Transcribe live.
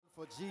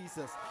For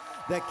Jesus,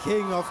 the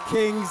King of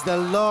Kings, the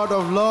Lord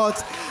of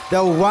Lords,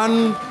 the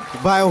one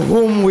by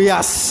whom we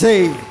are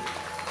saved.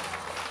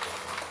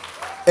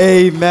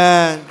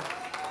 Amen.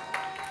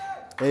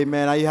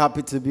 Amen. Are you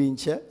happy to be in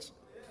church?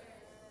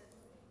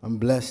 I'm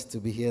blessed to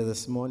be here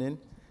this morning.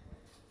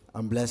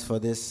 I'm blessed for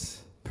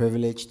this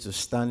privilege to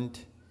stand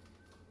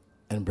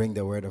and bring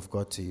the word of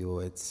God to you.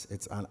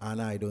 It's an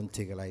honor I don't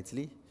take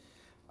lightly.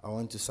 I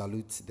want to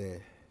salute the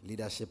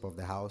leadership of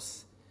the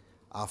house,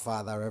 our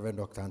father, Reverend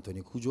Dr.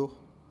 Anthony Kujo,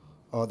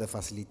 all the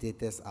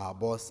facilitators, our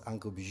boss,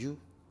 Uncle Bijou,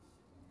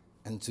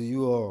 and to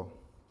you all.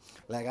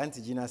 Like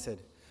Auntie Gina said,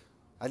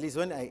 at least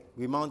when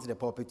we mount the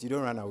pulpit, you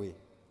don't run away.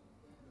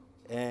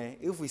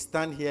 If we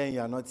stand here and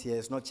you are not here,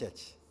 it's not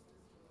church.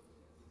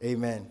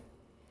 Amen.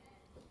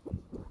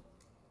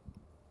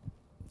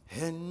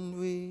 And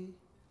we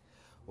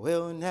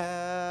will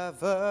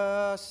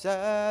never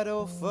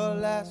settle for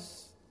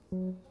less.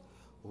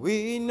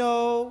 We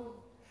know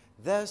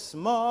there's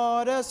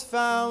more that's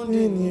found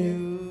in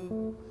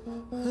you.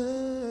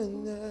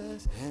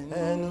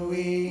 And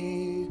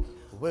we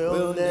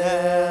will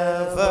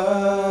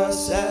never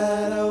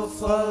settle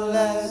for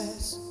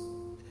less.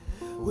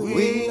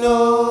 We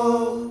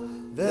know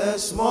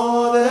there's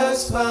more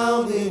that's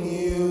found in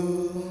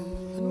you.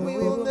 And we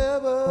will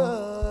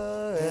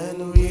never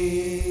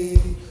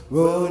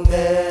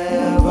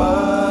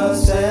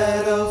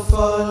settle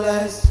for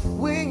less.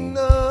 We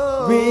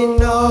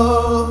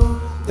know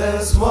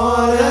there's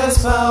more that's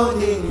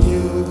found in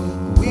you.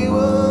 We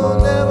will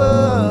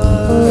never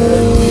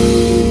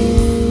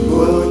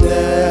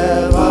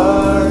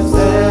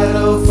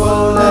settle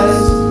for less.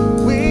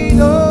 We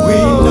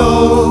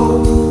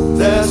know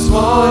there's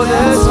more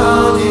that's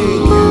found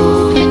in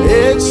you.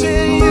 It's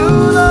in you,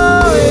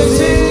 Lord. It's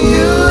in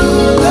you,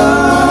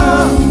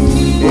 Lord.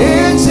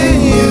 It's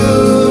in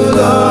you,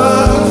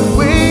 Lord.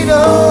 We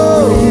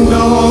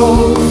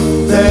know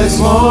there's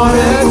more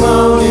that's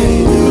found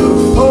in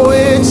you. Oh,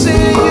 it's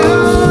in you,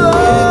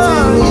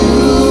 Lord.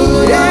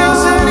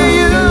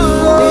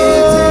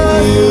 It's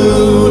in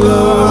you,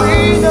 Lord.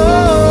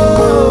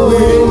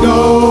 We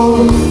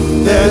know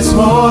there's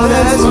more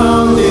that's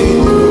found in you.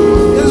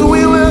 'Cause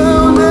we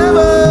will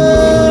never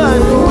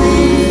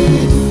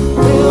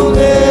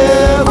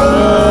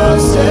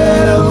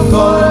settle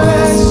for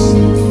less.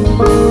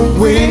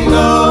 We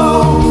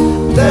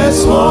know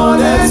there's more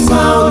that's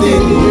found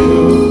in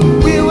you.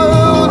 We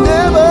will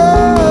never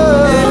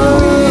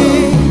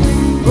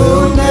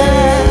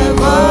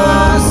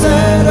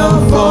settle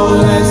for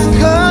less.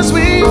 'Cause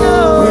we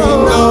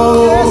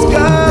know yes,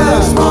 God,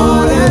 there's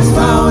more that's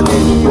found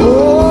in you.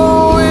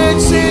 Oh,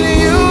 it's in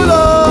you,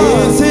 Lord.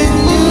 It's in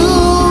you,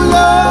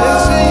 Lord.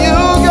 It's in you,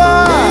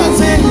 God.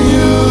 It's in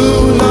you,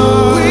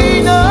 Lord.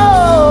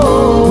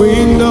 We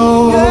know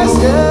yes,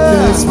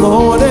 there's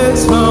more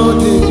that's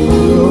found in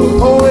you.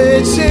 Oh,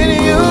 it's in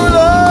you,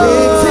 Lord.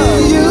 It's in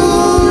you,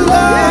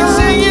 Lord. It's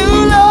in you,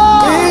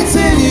 Lord. It's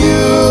in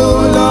you,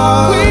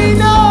 Lord.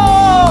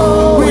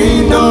 We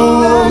know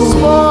there's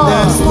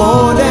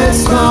more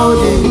that's found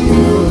in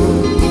you.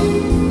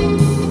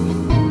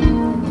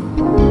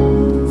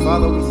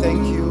 Father, we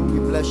thank you. We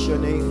bless your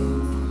name.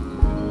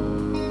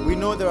 We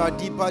know there are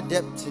deeper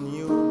depths in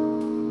you.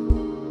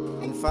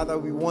 And Father,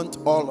 we want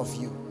all of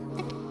you.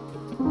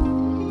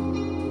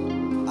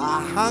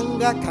 Our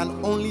hunger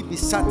can only be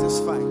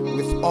satisfied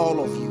with all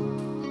of you.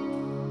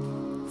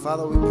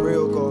 Father, we pray,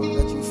 oh God,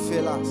 that you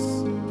fill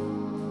us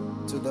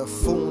to the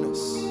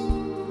fullness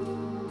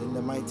in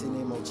the mighty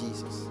name of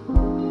Jesus.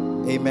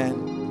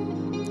 Amen.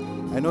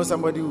 I know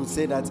somebody would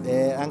say that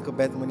Uncle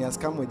Bethmoni has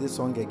come with this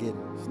song again.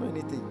 It's not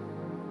anything.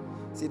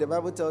 See, the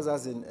Bible tells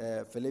us in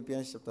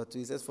Philippians chapter 2,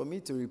 it says, for me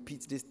to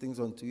repeat these things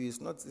unto you,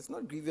 it's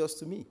not grievous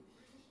to me.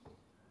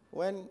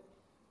 When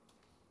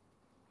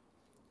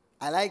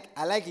I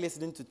like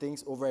listening to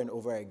things over and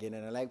over again,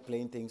 and I like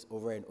playing things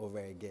over and over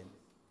again.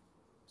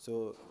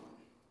 So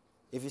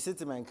if you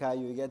sit in my car,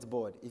 you get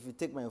bored. If you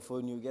take my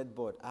phone, you get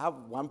bored. I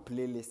have one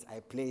playlist.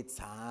 I play it.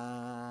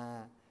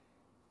 I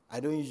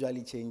don't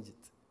usually change it.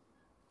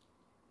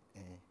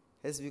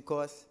 It's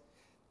because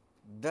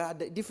there are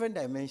different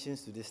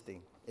dimensions to this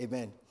thing.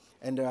 Amen.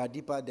 And there are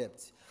deeper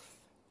depths.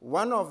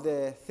 One of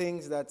the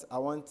things that I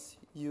want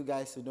you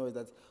guys to know is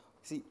that,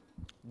 see,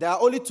 there are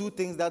only two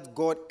things that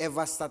God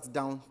ever sat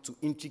down to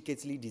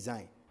intricately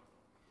design.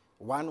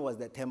 One was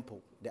the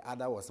temple. The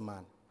other was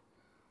man.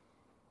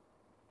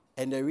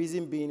 And the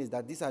reason being is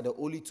that these are the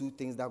only two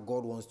things that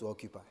God wants to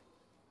occupy.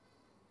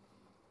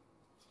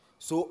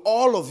 So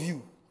all of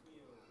you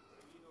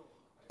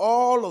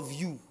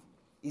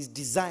is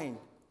designed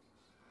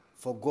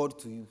for God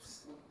to use.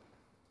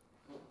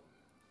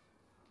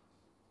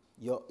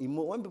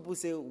 When people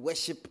say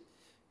worship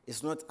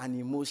is not an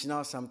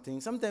emotional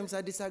something, sometimes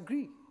I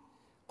disagree.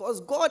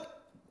 Because God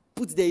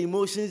puts the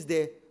emotions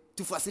there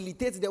to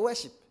facilitate the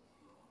worship.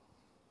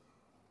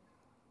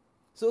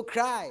 So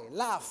cry,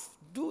 laugh,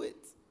 do it.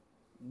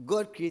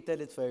 God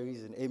created it for a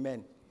reason.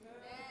 Amen.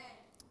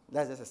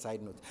 That's just a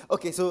side note.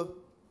 Okay, so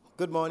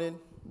good morning.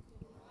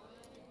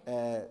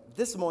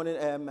 This morning,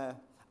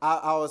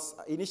 I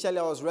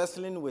was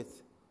wrestling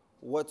with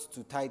what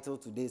to title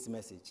today's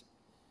message.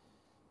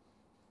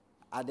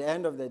 At the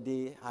end of the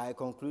day, I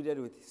concluded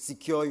with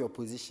secure your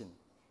position.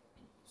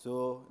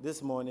 So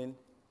this morning,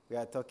 we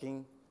are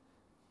talking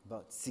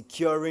about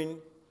securing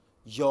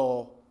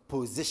your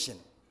position.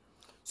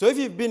 So if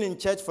you've been in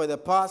church for the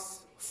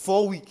past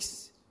 4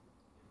 weeks,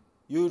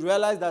 you would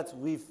realize that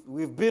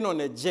we've been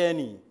on a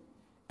journey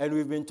and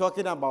we've been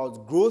talking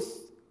about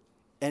growth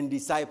and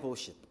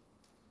discipleship.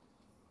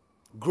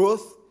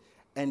 Growth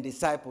and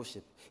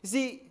discipleship. You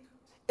see,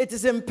 it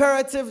is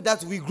imperative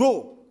that we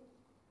grow.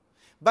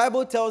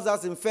 Bible tells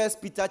us in 1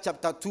 Peter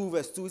chapter 2,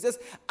 verse 2, it says,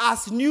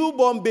 as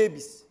newborn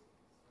babies,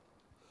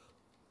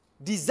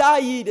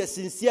 desire ye the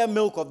sincere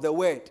milk of the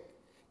word,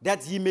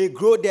 that ye may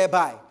grow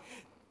thereby.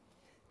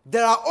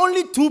 There are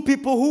only two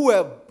people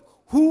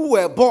who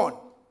were born,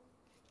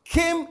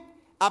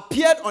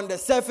 appeared on the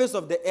surface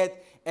of the earth,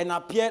 and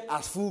appeared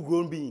as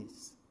full-grown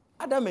beings.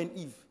 Adam and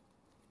Eve.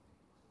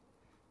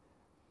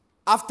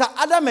 After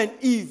Adam and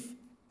Eve,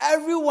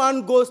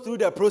 everyone goes through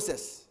the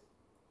process.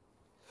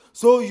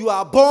 So you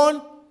are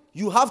born,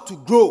 you have to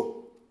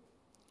grow.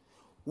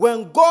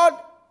 When God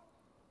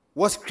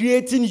was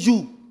creating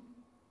you,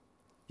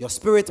 your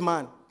spirit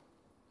man,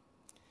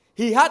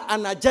 He had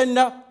an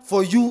agenda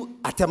for you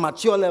at a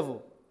mature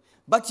level.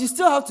 But you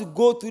still have to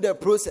go through the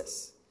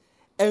process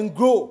and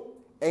grow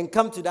and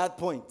come to that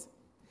point.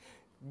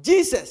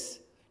 Jesus,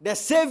 the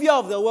Savior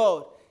of the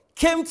world,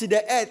 came to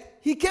the earth.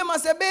 He came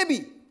as a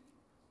baby.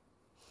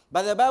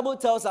 But the Bible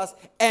tells us,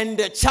 and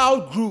the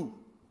child grew.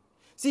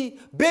 See,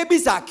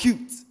 babies are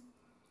cute.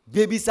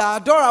 Babies are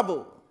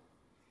adorable.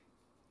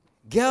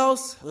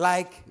 Girls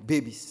like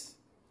babies.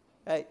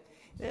 Right?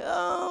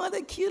 Oh, what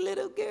a cute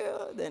little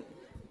girl. Then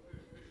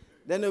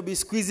they'll be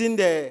squeezing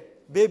the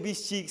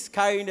baby's cheeks,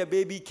 carrying the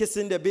baby,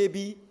 kissing the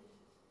baby.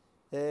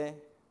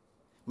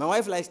 My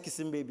wife likes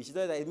kissing babies. She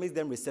says that it makes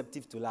them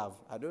receptive to love.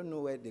 I don't know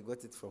where they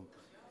got it from.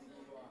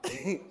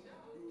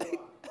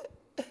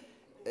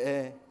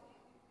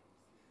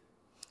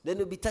 Then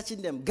they'll be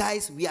touching them.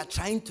 Guys, we are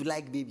trying to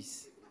like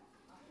babies.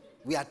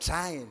 We are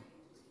trying.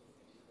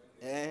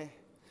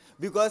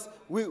 Because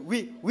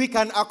we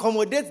can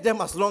accommodate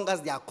them as long as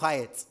they are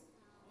quiet.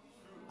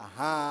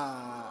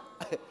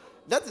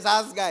 That is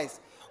us, guys.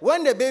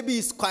 When the baby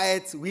is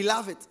quiet, we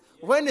love it.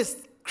 When it's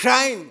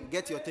crying,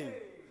 get your thing.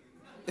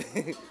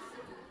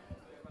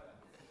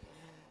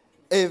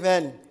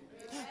 Amen.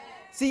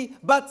 See,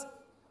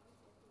 but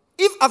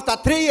if after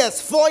 3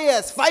 years, 4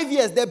 years, 5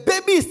 years, the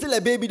baby is still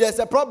a baby, there's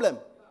a problem.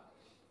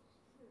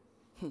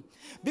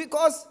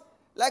 Because,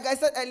 like I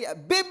said earlier,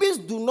 babies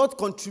do not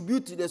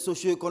contribute to the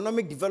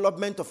socio-economic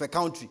development of a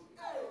country.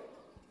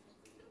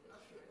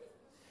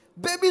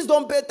 Babies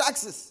don't pay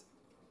taxes.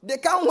 They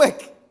can't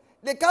work.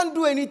 They can't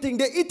do anything.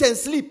 They eat and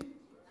sleep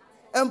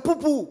and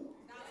poo-poo.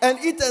 And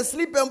eat and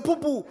sleep and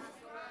poo-poo.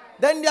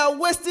 Then they are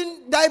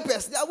wasting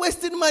diapers. They are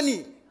wasting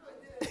money.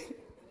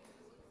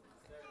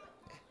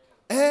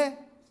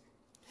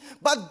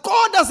 But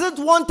God doesn't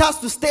want us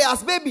to stay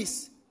as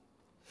babies.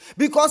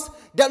 Because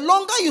the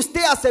longer you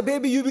stay as a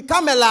baby, you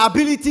become a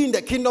liability in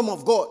the kingdom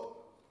of God.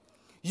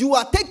 You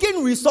are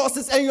taking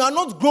resources and you are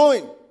not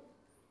growing.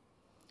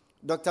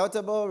 Dr.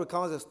 Otabil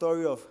recounts a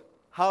story of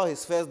how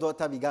his first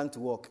daughter began to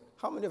walk.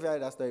 How many of you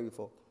heard that story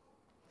before?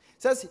 He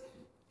says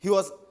he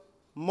was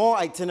more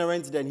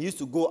itinerant than he used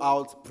to go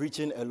out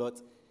preaching a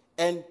lot.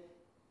 And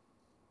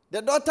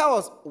the daughter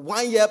was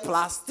 1 year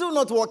plus, still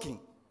not walking.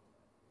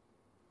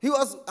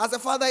 As a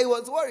father, he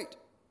was worried.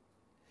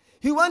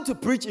 He went to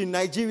preach in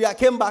Nigeria,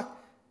 came back.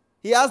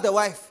 He asked the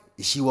wife,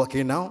 is she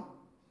walking now?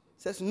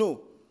 He says,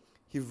 no.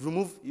 He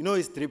removed,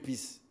 his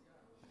 3-piece.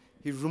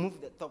 He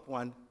removed the top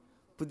one,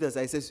 put it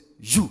aside. He says,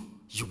 you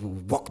will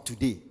walk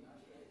today.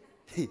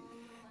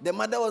 The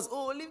mother was,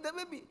 leave the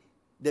baby.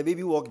 The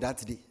baby walked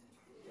that day.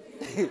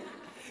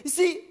 You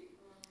see,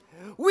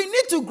 we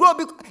need to grow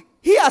because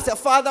he as a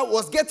father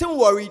was getting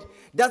worried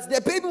that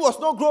the baby was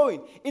not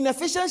growing. In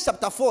Ephesians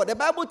chapter 4, the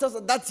Bible tells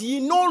us that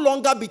ye no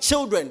longer be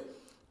children,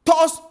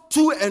 tossed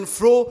to and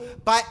fro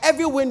by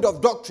every wind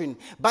of doctrine,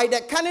 by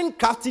the cunning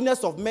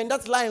craftiness of men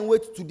that lie in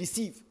wait to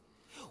deceive.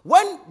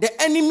 When the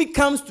enemy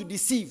comes to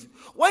deceive,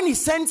 when he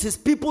sends his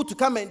people to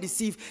come and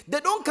deceive,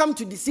 they don't come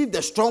to deceive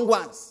the strong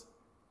ones.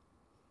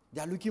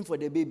 They are looking for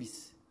the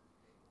babies,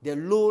 the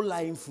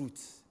low-lying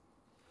fruits.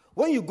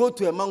 When you go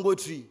to a mango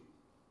tree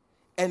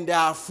and there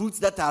are fruits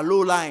that are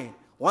low-lying,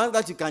 ones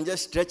that you can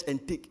just stretch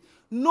and take,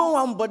 no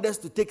one bothers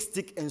to take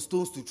stick and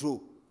stones to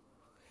throw.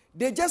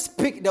 They just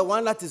pick the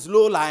one that is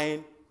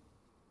low-lying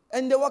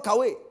and they walk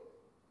away.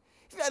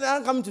 If you are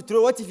not coming to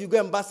throw, what if you go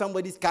and buy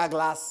somebody's car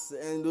glass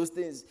and those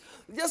things?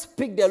 Just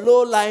pick the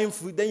low-lying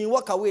fruit, then you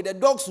walk away. The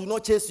dogs will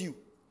not chase you.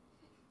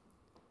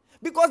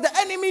 Because the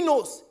enemy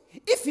knows.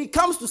 If he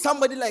comes to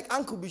somebody like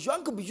Uncle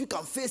Bijou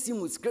can face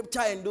him with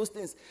scripture and those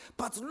things.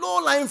 But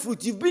low-lying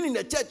fruit, you've been in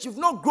the church, you've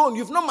not grown,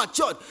 you've not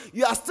matured,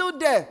 you are still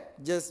there.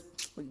 Just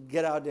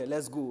get out there,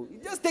 let's go.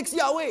 It just takes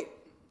you away.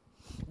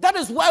 That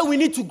is why we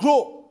need to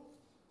grow.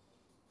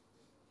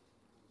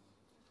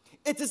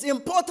 it is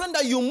important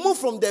that you move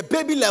from the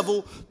baby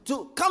level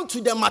to come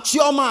to the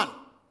mature man.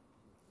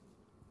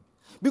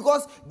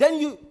 Because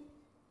then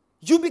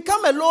you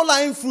become a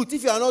low-lying fruit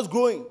if you are not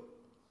growing.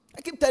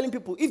 I keep telling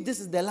people, if this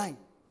is the line,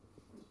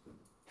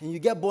 and you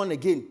get born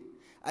again,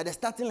 at the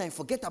starting line,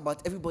 forget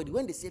about everybody.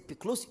 When they say,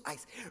 close your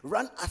eyes,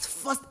 run as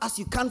fast as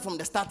you can from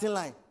the starting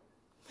line.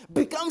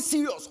 Become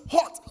serious,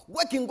 hot,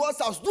 work in God's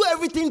house, do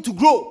everything to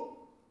grow.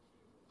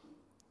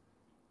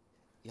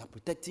 You are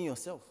protecting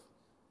yourself.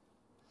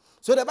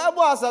 So the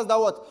Bible asks us that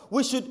what?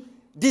 We should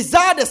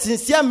desire the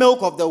sincere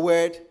milk of the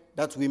word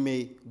that we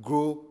may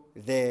grow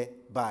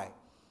thereby.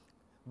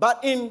 But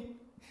in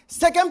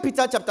 2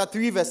 Peter chapter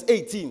 3 verse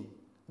 18,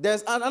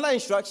 there's another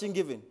instruction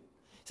given.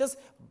 It says,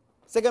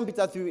 2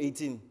 Peter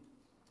 3:18,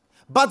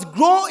 but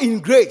grow in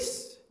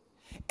grace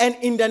and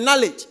in the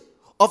knowledge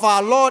of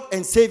our Lord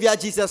and Savior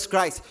Jesus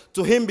Christ.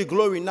 To him be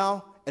glory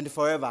now and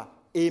forever.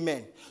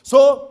 Amen.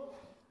 So,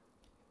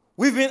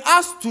 we've been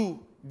asked to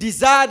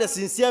desire the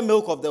sincere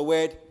milk of the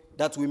word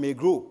that we may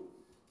grow.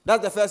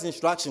 That's the first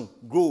instruction,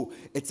 grow.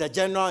 It's a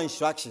general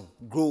instruction,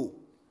 grow.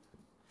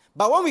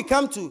 But when we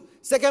come to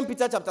 2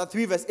 Peter chapter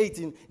 3 verse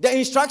 18, the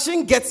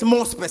instruction gets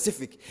more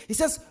specific. He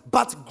says,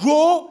 but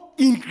grow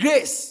in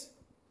grace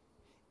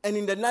and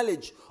in the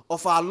knowledge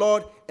of our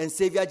Lord and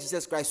Savior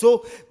Jesus Christ.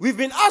 So we've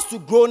been asked to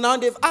grow. Now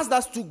they've asked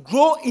us to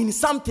grow in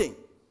something.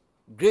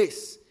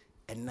 Grace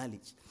and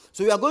knowledge.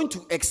 So we are going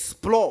to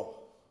explore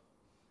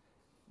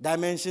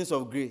dimensions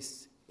of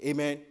grace.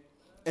 Amen.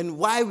 And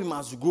why we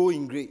must grow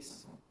in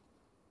grace.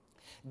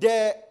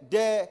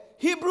 The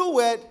Hebrew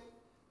word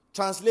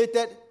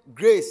translated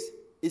grace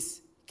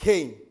is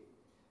Kane.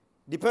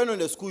 Depending on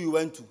the school you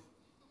went to.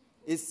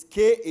 It's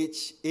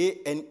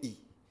Khane.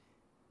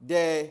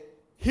 The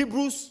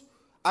Hebrews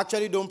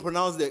actually don't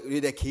pronounce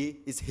the K.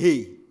 It's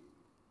Hey.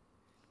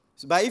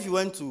 So, but if you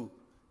went to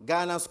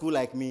Ghana school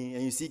like me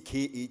and you see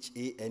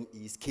Khane,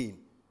 it's Kane.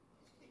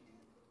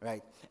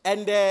 Right.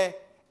 And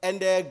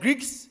the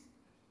Greeks,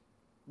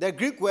 the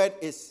Greek word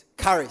is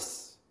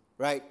charis,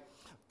 right?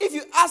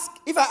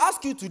 If I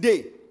ask you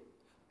today,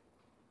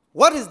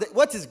 what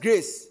is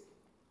grace?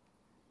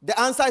 The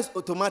answer is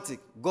automatic.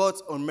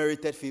 God's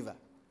unmerited favor.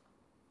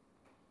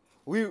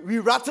 We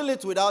rattle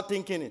it without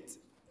thinking it.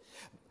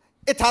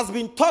 It has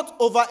been taught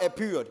over a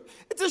period.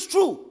 It is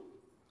true.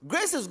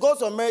 Grace is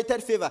God's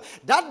unmerited favor.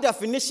 That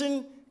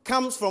definition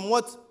comes from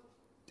what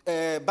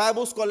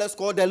Bible scholars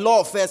call the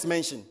law of first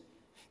mention.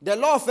 The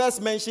law of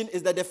first mention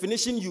is the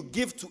definition you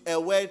give to a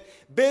word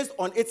based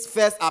on its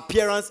first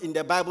appearance in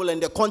the Bible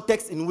and the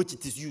context in which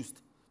it is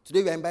used.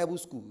 Today we are in Bible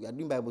school. We are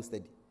doing Bible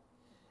study.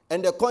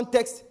 And the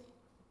context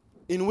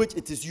in which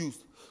it is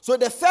used. So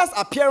the first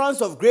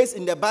appearance of grace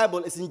in the Bible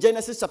is in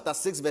Genesis chapter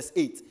 6 verse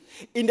 8.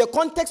 In the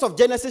context of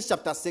Genesis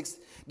chapter 6,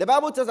 the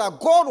Bible tells that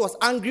God was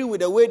angry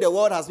with the way the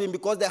world has been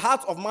because the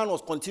heart of man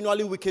was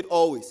continually wicked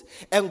always.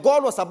 And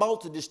God was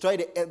about to destroy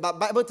the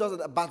Bible tells us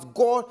that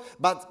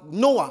but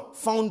Noah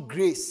found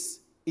grace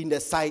in the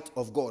sight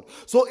of God.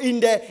 So in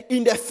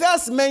the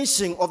first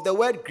mention of the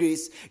word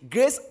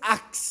grace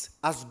acts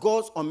as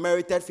God's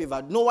unmerited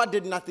favor. Noah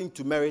did nothing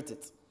to merit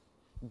it.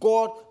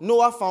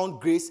 Noah found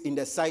grace in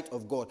the sight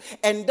of God.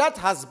 And that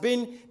has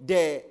been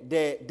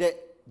the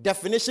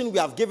definition we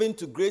have given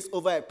to grace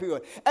over a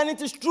period. And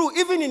it is true,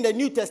 even in the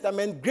New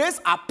Testament,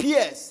 grace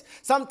appears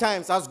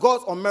sometimes as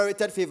God's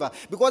unmerited favor.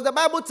 Because the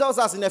Bible tells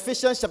us in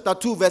Ephesians chapter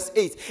 2 verse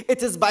 8,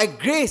 it is by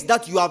grace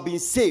that you have been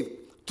saved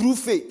through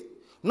faith,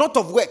 not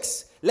of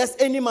works,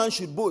 lest any man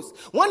should boast.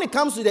 When it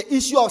comes to the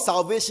issue of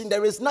salvation,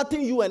 there is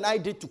nothing you and I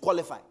did to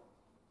qualify.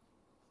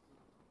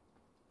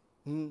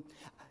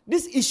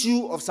 This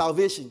issue of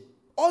salvation,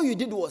 all you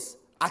did was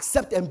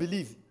accept and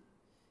believe.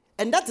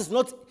 And that is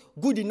not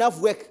good enough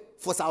work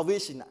for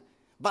salvation.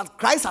 But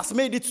Christ has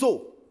made it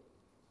so.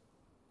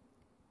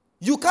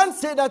 You can't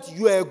say that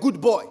you are a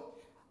good boy.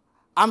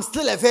 I'm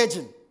still a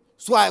virgin,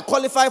 so I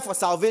qualify for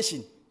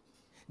salvation.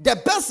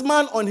 The best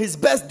man on his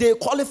best day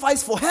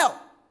qualifies for hell.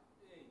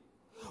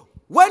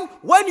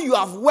 When you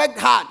have worked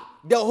hard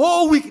the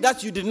whole week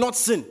that you did not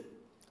sin,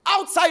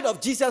 outside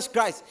of Jesus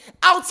Christ,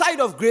 outside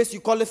of grace,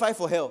 you qualify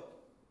for hell.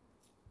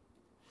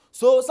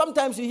 So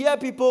sometimes you hear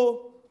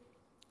people,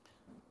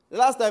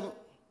 last time,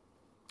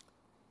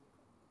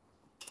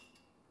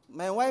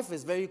 my wife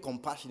is very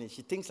compassionate.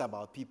 She thinks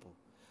about people.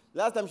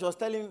 Last time she was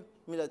telling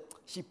me that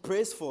she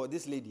prays for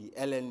this lady,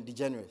 Ellen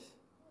DeGeneres,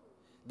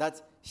 that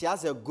she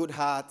has a good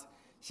heart,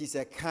 she's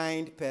a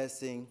kind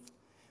person,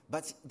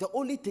 but the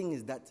only thing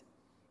is that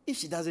if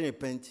she doesn't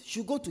repent,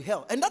 she'll go to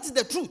hell. And that is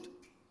the truth.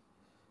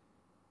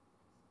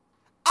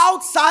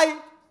 Outside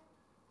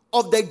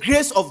of the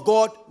grace of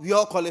God, we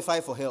all qualify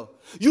for hell.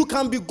 You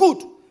can be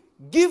good,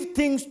 give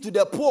things to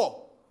the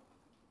poor,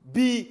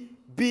 be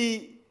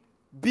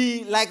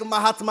like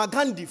Mahatma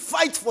Gandhi,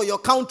 fight for your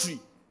country.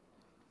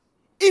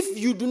 If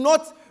you do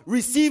not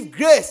receive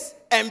grace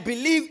and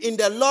believe in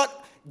the Lord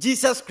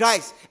Jesus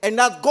Christ and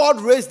that God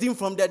raised him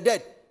from the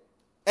dead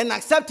and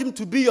accept him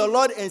to be your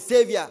Lord and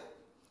Savior,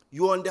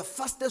 you are on the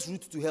fastest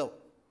route to hell.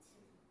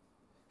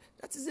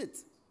 That is it.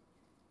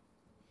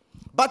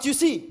 But you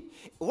see,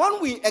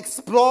 when we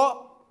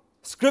explore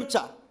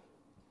Scripture,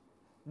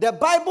 the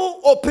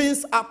Bible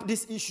opens up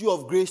this issue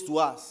of grace to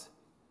us.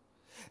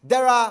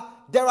 There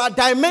are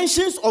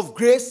dimensions of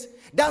grace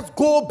that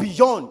go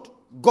beyond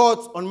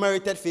God's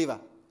unmerited favor.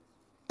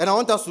 And I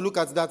want us to look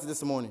at that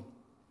this morning.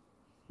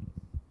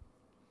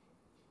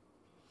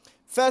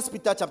 1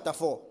 Peter chapter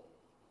 4,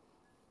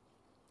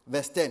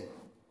 verse 10.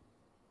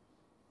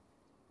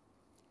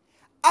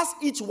 As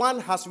each one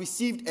has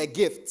received a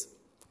gift,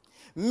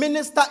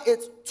 minister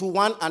it to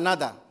one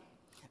another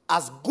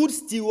as good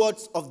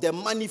stewards of the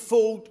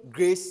manifold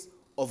grace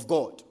of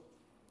God.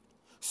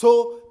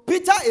 So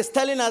Peter is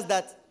telling us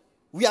that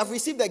we have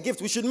received a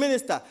gift, we should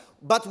minister,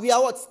 but we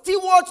are what?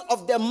 Stewards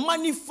of the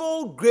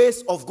manifold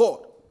grace of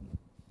God.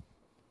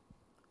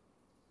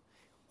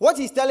 What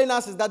he's telling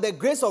us is that the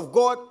grace of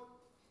God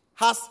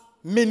has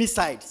many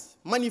sides.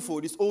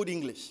 Manifold is Old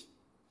English.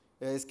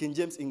 It's King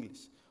James English.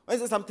 When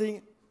you say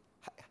something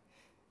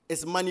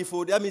is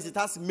manifold, that means it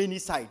has many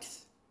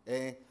sides.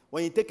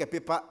 When you take a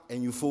paper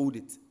and you fold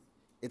it,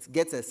 it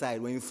gets a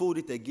side. When you fold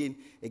it again,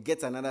 it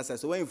gets another side.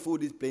 So when you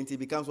fold it plenty, it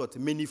becomes what?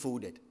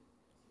 Many-folded.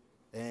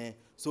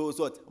 So it's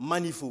what?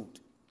 Manifold.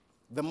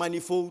 The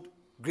manifold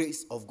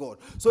grace of God.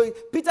 So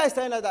Peter is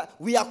telling us that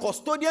we are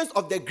custodians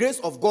of the grace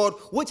of God,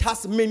 which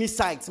has many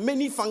sides,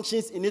 many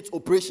functions in its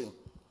operation.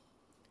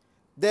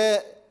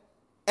 The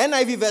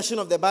NIV version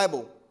of the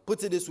Bible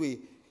puts it this way.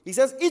 He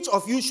says, each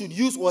of you should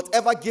use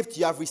whatever gift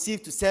you have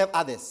received to serve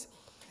others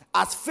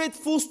as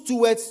faithful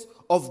stewards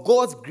of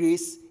God's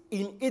grace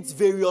in its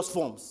various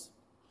forms.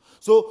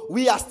 So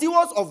we are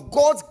stewards of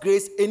God's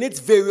grace in its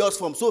various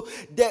forms. So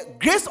the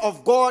grace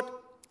of God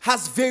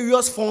has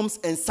various forms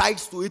and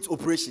sides to its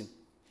operation.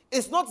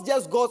 It's not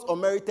just God's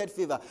unmerited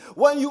favor.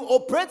 When you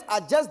operate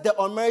at just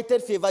the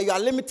unmerited favor, you are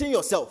limiting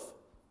yourself.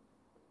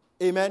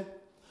 Amen.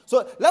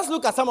 So let's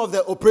look at some of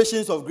the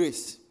operations of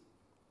grace.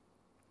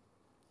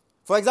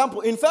 For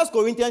example, in 1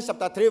 Corinthians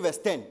chapter 3, verse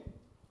 10,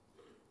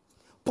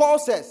 Paul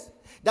says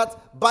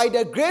that by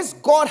the grace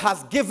God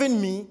has given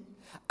me,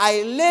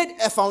 I laid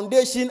a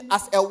foundation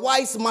as a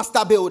wise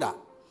master builder,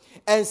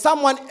 and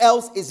someone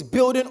else is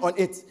building on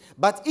it,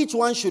 but each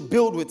one should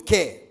build with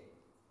care.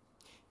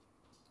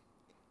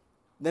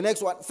 The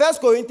next one, 1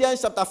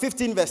 Corinthians chapter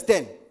 15, verse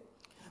 10.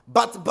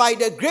 But by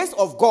the grace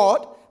of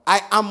God,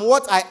 I am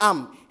what I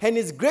am, and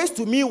his grace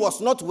to me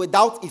was not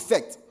without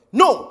effect.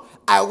 No,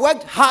 I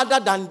worked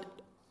harder than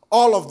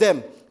all of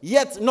them,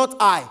 yet not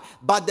I,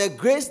 but the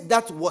grace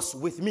that was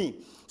with me.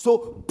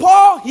 So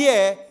Paul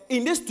here,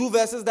 in these two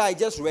verses that I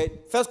just read,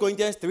 1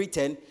 Corinthians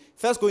 3:10,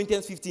 1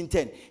 Corinthians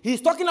 15:10,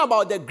 he's talking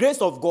about the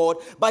grace of God,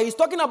 but he's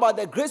talking about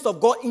the grace of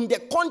God in the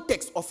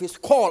context of his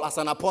call as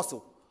an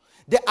apostle.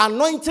 The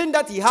anointing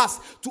that he has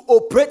to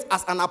operate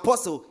as an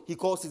apostle, he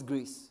calls it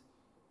grace.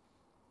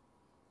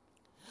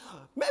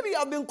 Maybe you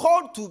have been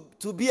called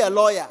to be a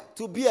lawyer,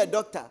 to be a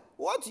doctor.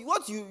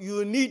 What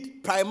you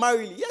need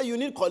primarily, you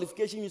need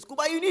qualification in school,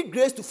 but you need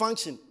grace to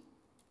function.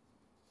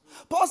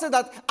 Paul said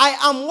that I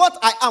am what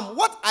I am.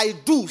 What I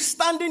do,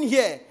 standing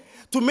here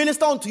to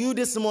minister unto you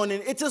this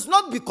morning, it is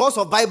not because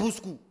of Bible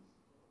school.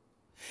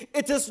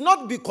 It is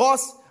not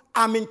because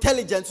I'm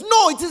intelligent.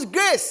 No, it is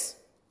grace.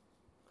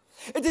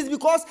 It is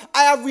because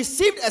I have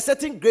received a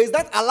certain grace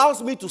that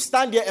allows me to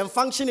stand here and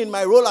function in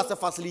my role as a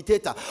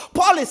facilitator.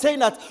 Paul is saying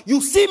that you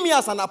see me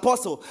as an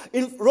apostle.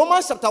 In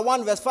Romans chapter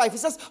 1 verse 5, he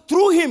says,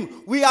 through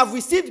him we have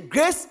received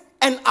grace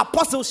and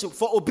apostleship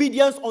for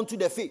obedience unto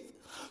the faith.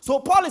 So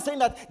Paul is saying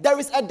that there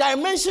is a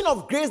dimension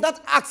of grace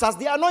that acts as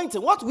the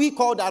anointing. What we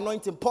call the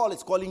anointing, Paul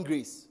is calling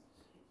grace.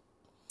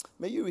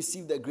 May you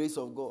receive the grace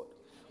of God.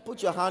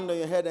 Put your hand on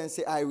your head and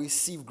say, I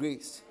receive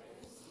grace.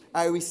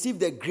 I receive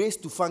the grace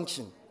to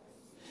function.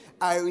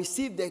 I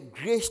receive the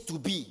grace to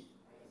be.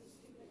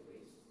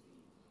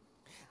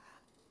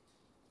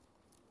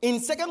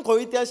 In 2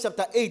 Corinthians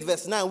chapter 8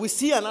 verse 9, we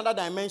see another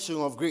dimension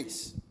of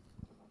grace.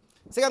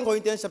 2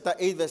 Corinthians chapter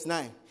 8 verse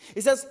 9.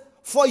 It says,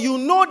 for you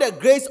know the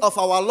grace of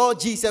our Lord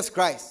Jesus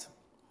Christ,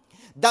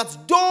 that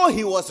though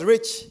he was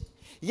rich,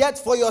 yet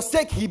for your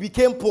sake he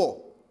became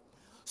poor,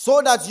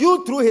 so that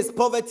you through his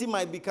poverty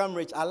might become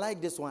rich. I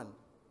like this one.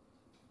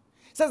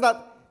 It says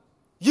that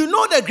you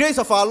know the grace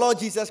of our Lord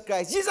Jesus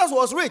Christ. Jesus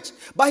was rich,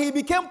 but he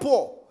became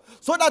poor,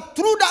 so that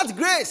through that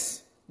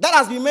grace that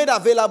has been made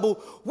available,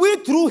 we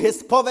through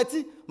his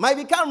poverty might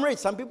become rich.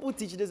 Some people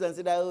teach this and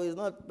say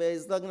that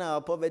it's talking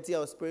about poverty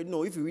or spirit.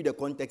 No, if you read the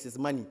context, it's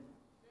money.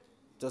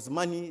 It was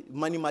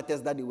money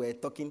matters that they were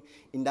talking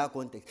in that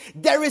context.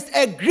 There is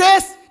a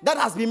grace that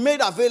has been made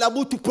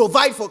available to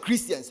provide for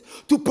Christians,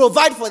 to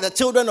provide for the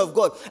children of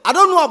God. I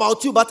don't know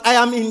about you, but I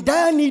am in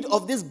dire need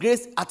of this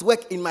grace at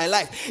work in my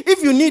life.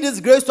 If you need this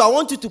grace, so I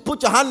want you to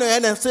put your hand on your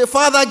head and say,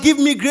 Father, give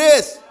me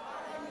grace.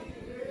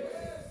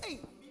 Hey.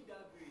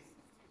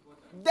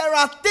 There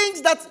are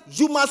things that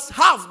you must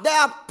have. There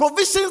are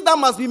provisions that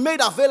must be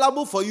made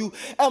available for you.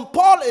 And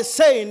Paul is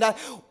saying that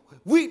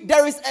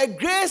there is a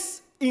grace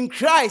in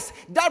Christ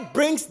that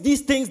brings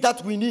these things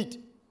that we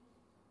need.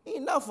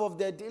 Enough of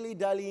the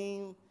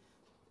dilly-dallying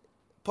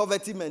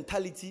poverty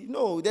mentality.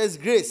 No, there's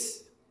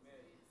grace.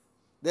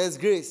 There's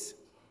grace.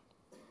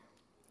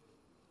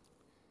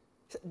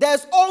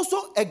 There's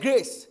also a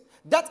grace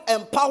that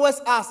empowers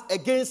us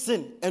against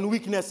sin and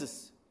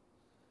weaknesses.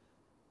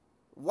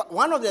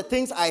 One of the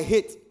things I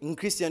hate in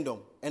Christendom,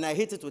 and I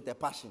hate it with a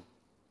passion,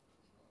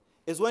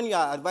 is when you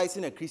are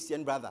advising a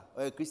Christian brother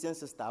or a Christian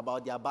sister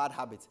about their bad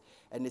habits,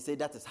 and they say,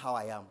 that is how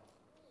I am.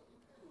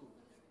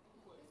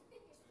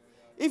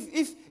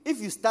 If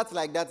you start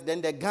like that,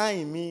 then the guy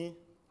in me,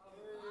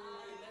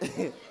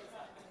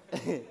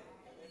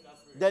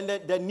 then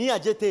the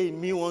Niajete in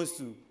me wants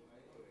to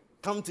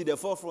come to the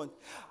forefront.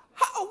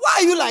 Why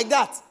are you like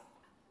that?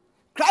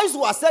 Christ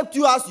will accept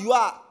you as you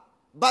are,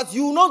 but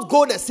you will not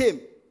go the same.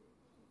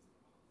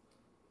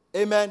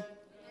 Amen.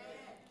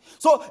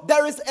 So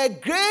there is a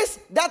grace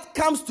that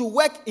comes to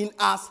work in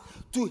us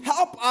to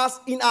help us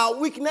in our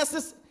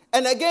weaknesses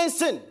and against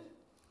sin.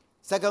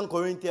 2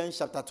 Corinthians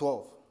chapter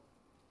 12.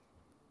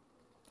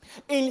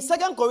 In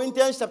 2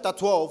 Corinthians chapter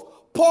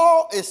 12,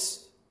 Paul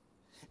is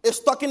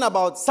talking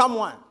about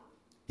someone.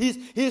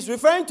 He's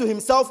referring to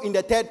himself in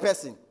the third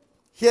person.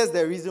 Here's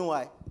the reason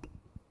why.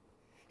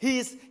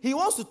 He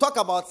wants to talk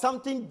about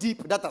something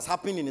deep that has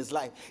happened in his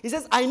life. He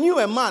says, I knew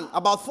a man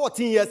about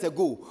 14 years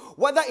ago,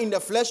 whether in the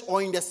flesh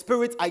or in the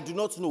spirit, I do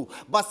not know.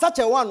 But such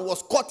a one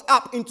was caught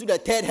up into the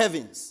third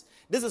heavens.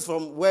 This is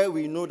from where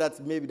we know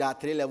that maybe there are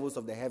 3 levels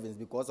of the heavens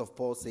because of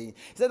Paul saying.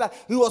 He said that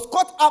he was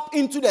caught up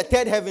into the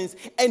third heavens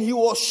and he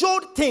was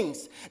showed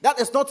things that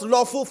is not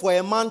lawful for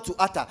a man to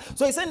utter.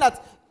 So he's saying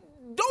that,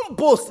 don't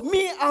boast.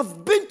 Me,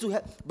 I've been to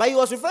hell. But he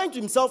was referring to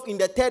himself in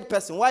the third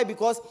person. Why?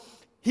 Because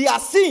he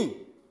has seen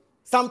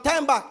some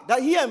time back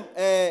that he and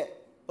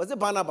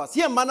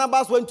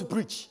Barnabas went to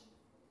preach.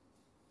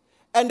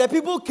 And the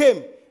people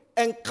came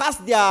and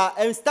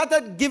and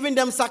started giving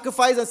them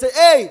sacrifice and said,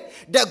 hey,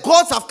 the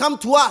gods have come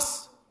to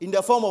us in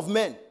the form of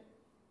men.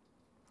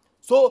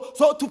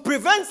 So to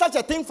prevent such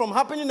a thing from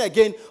happening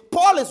again,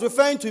 Paul is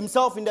referring to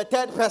himself in the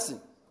third person.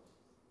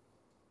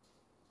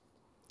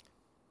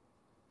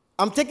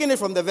 I'm taking it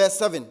from the verse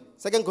 7.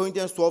 2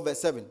 Corinthians 12 verse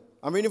 7.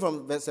 I'm reading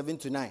from verse 7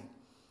 to 9.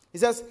 He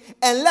says,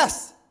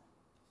 unless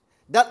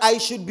that I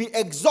should be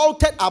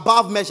exalted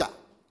above measure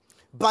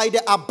by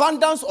the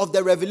abundance of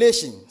the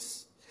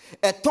revelations,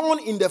 a thorn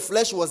in the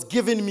flesh was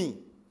given me,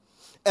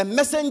 a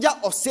messenger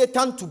of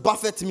Satan to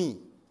buffet me,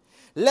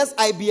 lest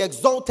I be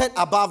exalted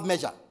above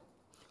measure.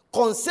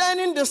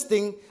 Concerning this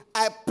thing,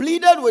 I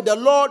pleaded with the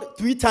Lord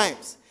 3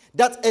 times,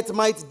 that it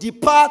might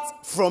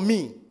depart from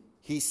me.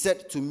 He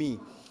said to me,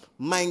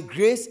 my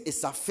grace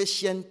is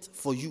sufficient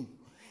for you.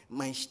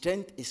 My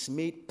strength is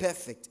made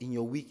perfect in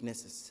your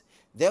weaknesses.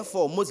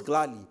 Therefore, most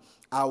gladly,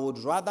 I would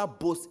rather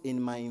boast in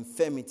my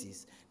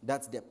infirmities,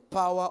 that the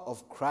power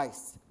of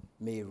Christ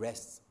may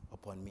rest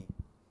upon me.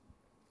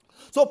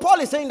 So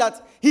Paul is saying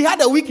that he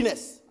had a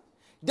weakness.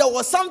 There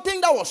was something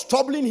that was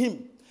troubling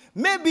him.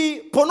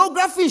 Maybe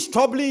pornography is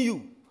troubling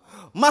you.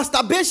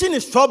 Masturbation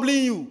is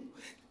troubling you.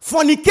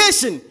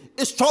 Fornication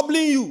is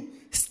troubling you.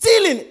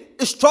 Stealing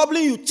is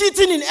troubling you.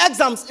 Cheating in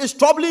exams is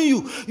troubling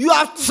you. You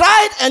have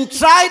tried and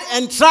tried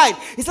and tried.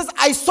 He says,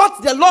 I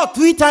sought the Lord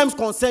 3 times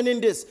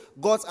concerning this.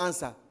 God's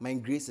answer, my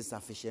grace is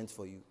sufficient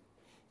for you.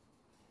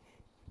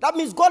 That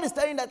means God is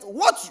telling that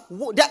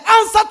the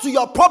answer to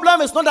your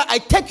problem is not that I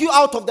take you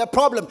out of the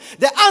problem.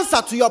 The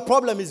answer to your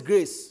problem is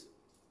grace.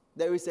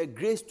 There is a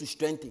grace to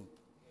strengthen.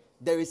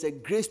 There is a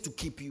grace to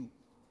keep you.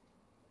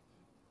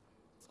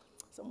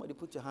 Somebody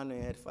put your hand on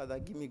your head. Father,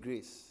 give me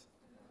grace.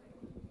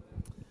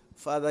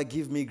 Father,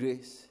 give me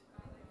grace.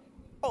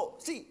 Oh,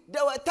 see,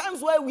 there were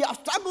times where we have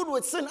struggled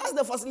with sin. As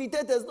the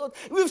facilitators know,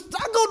 we've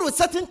struggled with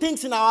certain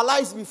things in our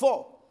lives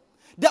before.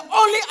 The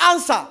only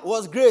answer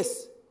was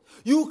grace.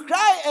 You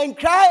cry and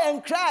cry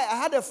and cry. I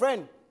had a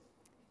friend.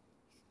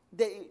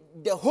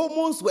 The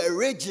hormones were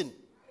raging.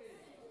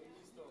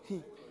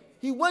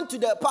 He went to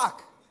the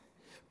park,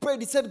 prayed.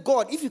 He said,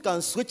 God, if you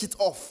can switch it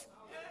off,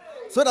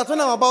 so that when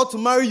I'm about to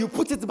marry you,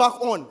 put it back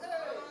on.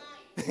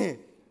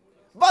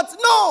 But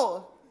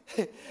no.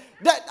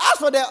 As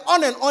for the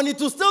on and on, it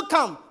will still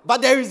come.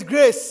 But there is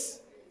grace.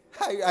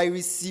 I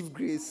receive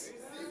grace.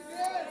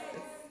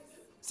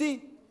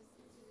 See,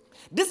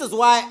 this is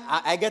why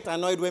I get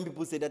annoyed when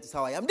people say that is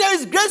how I am. There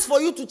is grace for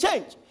you to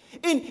change.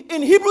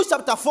 In Hebrews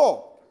chapter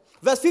 4,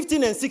 verse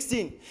 15 and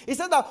 16, it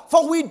says that,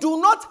 for we do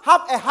not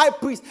have a high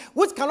priest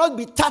which cannot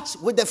be touched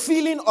with the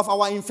feeling of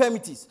our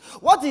infirmities.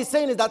 What he's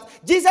saying is that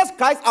Jesus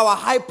Christ, our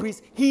high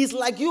priest, he is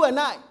like you and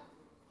I.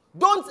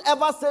 Don't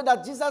ever say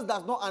that Jesus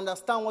does not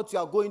understand what you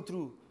are going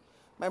through.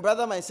 My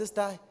brother, my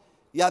sister,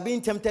 you are being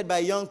tempted by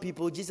young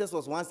people. Jesus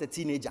was once a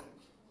teenager.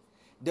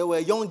 There were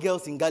young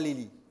girls in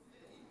Galilee.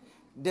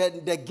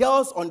 The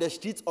girls on the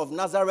streets of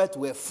Nazareth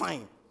were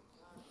fine.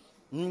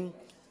 You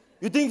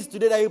think it's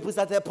today that people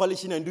started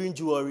polishing and doing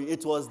jewelry?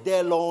 It was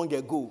there long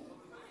ago.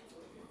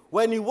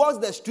 When he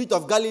walked the street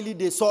of Galilee,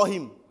 they saw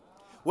him.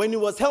 When he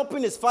was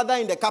helping his father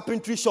in the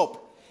carpentry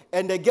shop,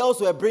 and the girls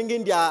were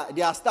bringing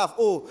their stuff.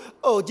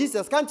 Oh,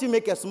 Jesus, can't you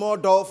make a small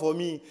door for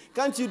me?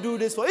 Can't you do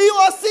this for me? He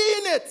was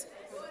seeing it.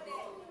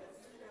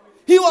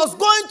 He was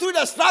going through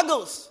the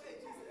struggles.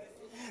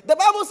 The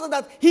Bible says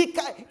that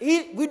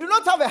we do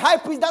not have a high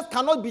priest that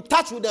cannot be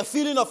touched with the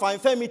feeling of our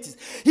infirmities.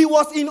 He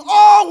was in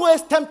all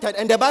ways tempted,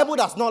 and the Bible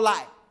does not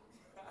lie.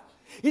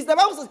 The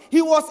Bible says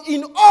he was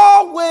in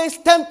all ways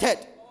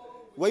tempted.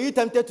 Were you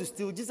tempted to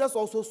steal? Jesus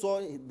also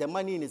saw the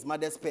money in his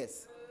mother's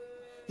purse.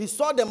 He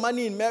saw the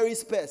money in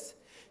Mary's purse.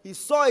 He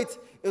saw it.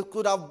 It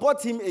could have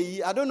bought him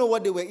I don't know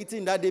what they were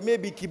eating that day.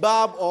 Maybe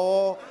kebab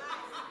or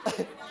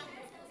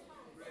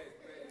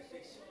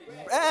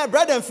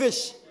bread and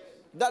fish.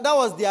 That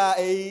was their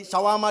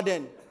shawarma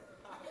then.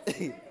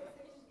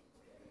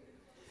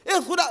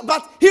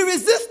 But he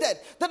resisted.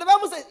 The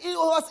Bible says he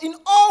was in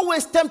all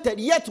ways tempted,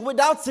 yet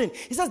without sin.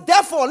 He says,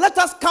 therefore, let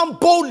us come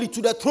boldly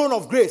to the throne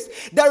of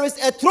grace. There is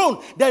a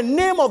throne. The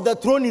name of the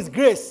throne is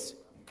grace.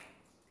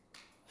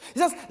 He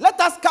says, let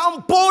us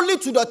come boldly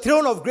to the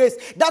throne of grace,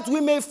 that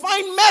we may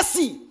find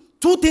mercy.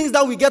 Two things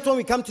that we get when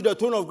we come to the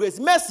throne of grace.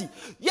 Mercy.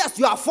 Yes,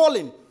 you are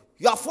falling.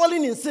 You are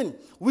falling in sin.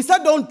 We said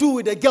don't do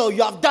with the girl.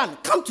 You have done.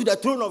 Come to the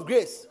throne of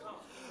grace.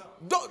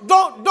 Don't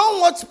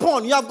watch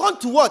porn. You have gone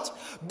to watch.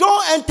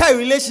 Don't enter a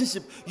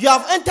relationship. You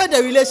have entered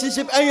a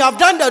relationship and you have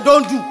done the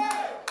don't do.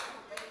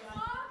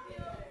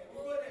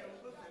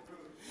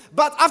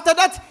 But after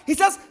that, he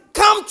says,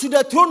 come to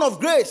the throne of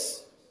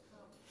grace.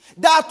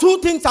 There are two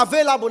things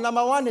available.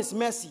 Number one is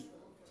mercy.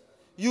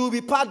 You will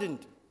be pardoned.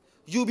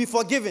 You will be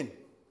forgiven.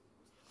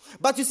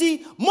 But you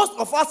see, most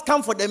of us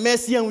come for the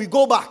mercy and we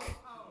go back.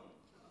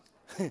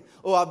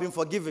 Oh, I've been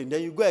forgiven.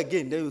 Then you go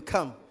again. Then you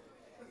come.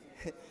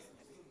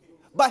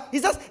 But he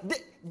says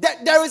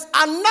there is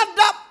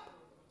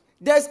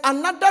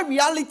another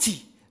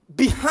reality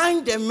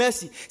behind the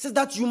mercy. He says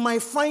that you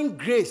might find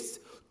grace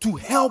to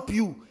help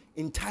you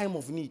in time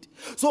of need.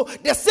 So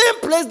the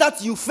same place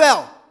that you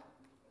fell,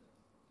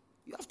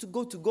 you have to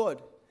go to God.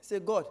 Say,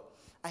 God,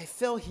 I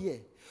fell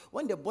here.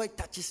 When the boy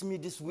touches me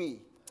this way,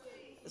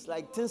 it's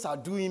like things are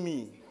doing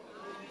me.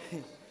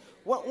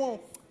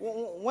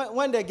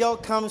 When the girl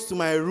comes to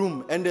my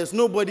room and there's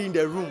nobody in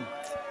the room.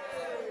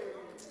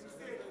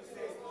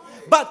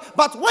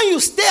 But when you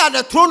stay at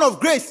the throne of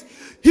grace,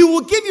 he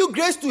will give you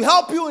grace to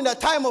help you in the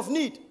time of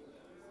need.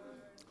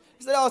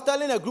 He said, I was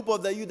telling a group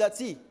of the youth that,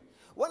 see,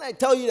 when I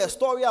tell you the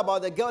story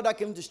about the girl that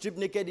came to strip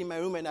naked in my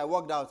room and I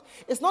walked out,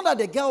 it's not that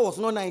the girl was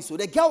not nice, so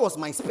the girl was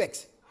my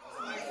specs.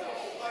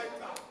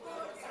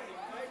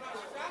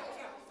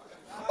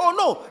 Oh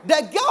no,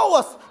 the girl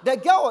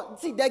was,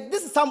 see,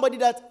 this is somebody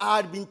that I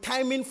had been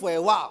timing for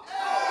a while.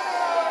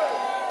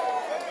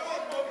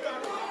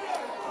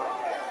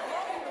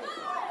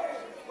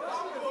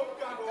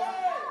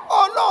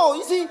 Oh no,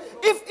 you see,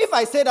 if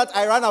I say that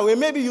I ran away,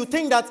 maybe you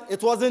think that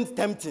it wasn't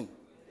tempting.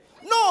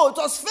 No, it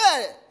was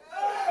fair.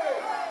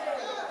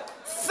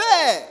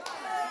 Fair.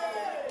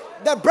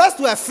 The breasts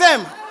were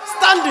firm,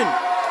 standing.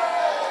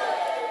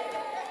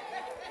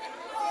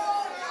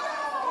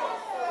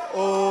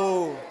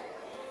 Oh.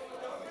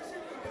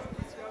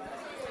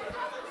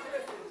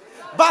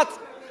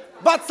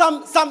 But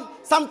some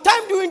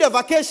time during the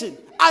vacation,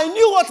 I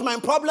knew what my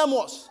problem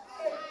was.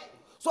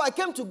 So I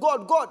came to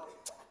God. God,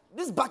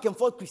 this back and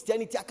forth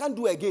Christianity, I can't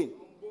do again.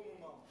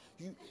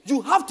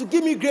 You have to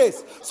give me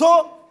grace.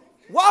 So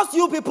whilst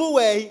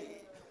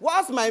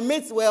my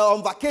mates were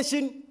on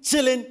vacation,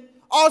 chilling,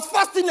 I was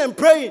fasting and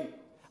praying,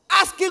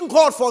 asking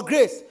God for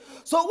grace.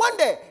 So one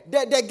day,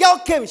 the girl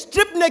came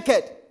stripped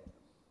naked.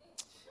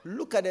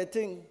 Look at the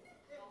thing.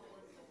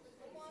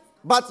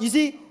 But you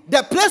see,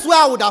 the place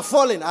where I would have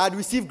fallen, I had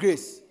received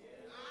grace.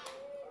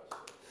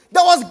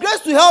 There was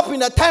grace to help in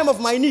the time of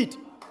my need.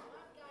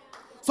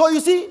 So you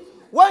see,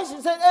 when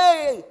she said,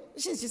 hey,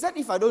 she said,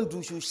 if I don't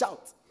do, she'll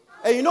shout.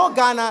 And you know,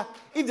 Ghana,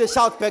 if they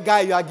shout per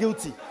guy, you are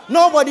guilty.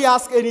 Nobody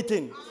asks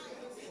anything.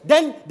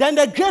 Then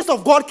the grace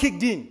of God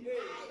kicked in.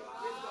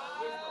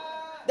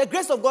 The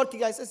grace of God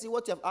kicked in. I said, see,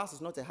 what you have asked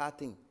is not a hard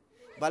thing.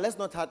 But let's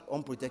not have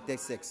unprotected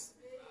sex.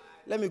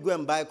 Let me go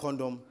and buy a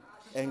condom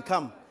and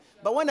come.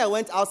 But when I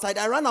went outside,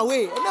 I ran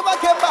away. I never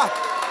came back.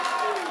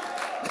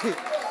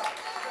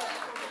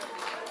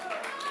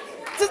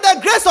 It is the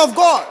grace of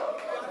God.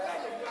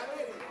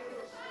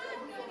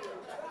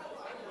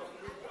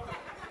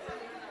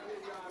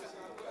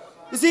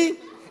 You see,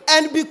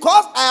 and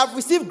because I have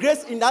received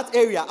grace in that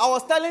area, I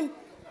was telling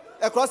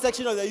a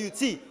cross-section of the youth,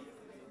 see,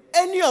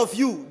 any of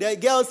you, the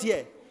girls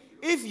here,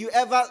 if you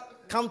ever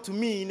come to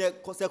me in a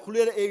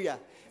circular area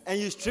and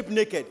you strip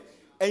naked,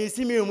 and you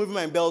see me removing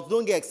my belt,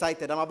 don't get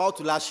excited. I'm about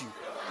to lash you.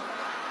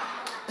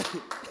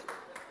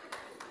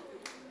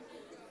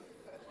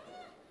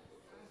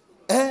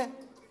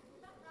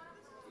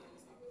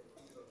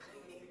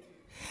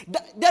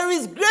 There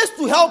is grace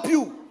to help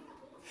you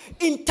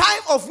in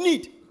time of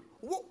need.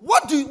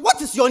 What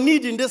is your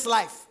need in this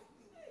life?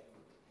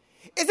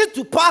 Is it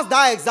to pass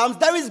the exams?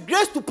 There is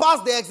grace to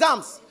pass the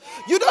exams.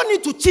 You don't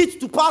need to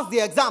cheat to pass the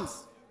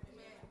exams.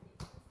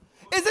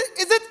 Is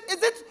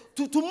it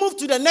to move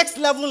to the next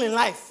level in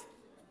life?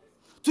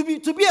 To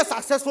be a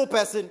successful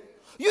person?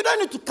 You don't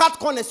need to cut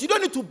corners. You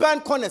don't need to burn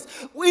corners.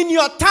 In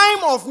your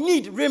time of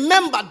need,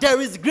 remember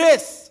there is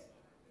grace.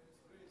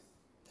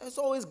 There's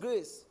always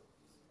grace.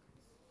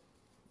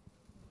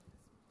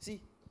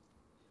 See,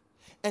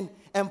 And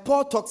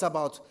Paul talks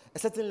about a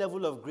certain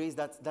level of grace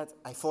that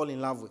I fall in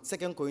love with.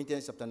 2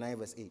 Corinthians chapter 9,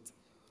 verse 8.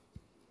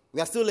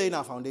 We are still laying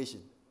our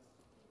foundation.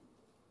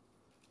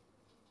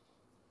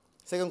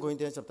 2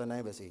 Corinthians chapter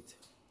 9, verse 8.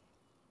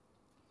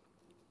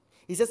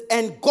 He says,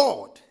 and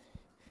God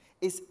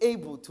is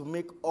able to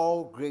make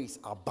all grace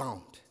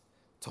abound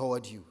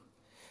toward you,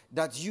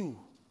 that you,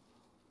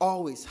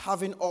 always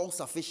having all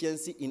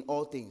sufficiency in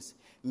all things,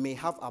 may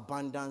have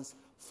abundance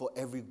for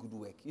every good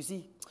work. You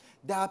see,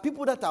 there are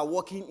people that are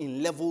walking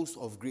in levels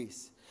of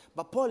grace.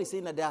 But Paul is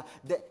saying that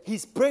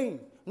he's praying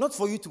not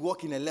for you to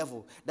walk in a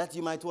level that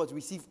you might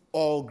receive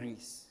all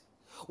grace.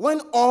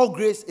 When all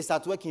grace is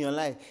at work in your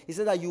life, he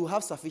said that you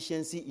have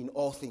sufficiency in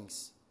all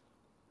things.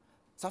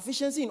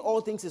 Sufficiency in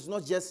all things is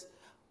not just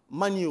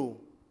money,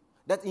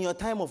 that in your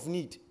time of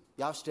need,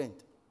 you have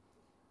strength.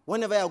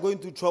 Whenever you are going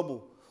through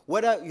trouble,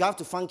 whether you have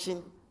to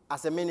function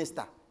as a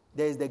minister,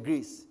 there is the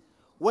grace.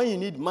 When you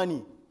need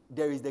money,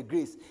 there is the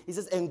grace. He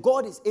says, and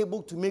God is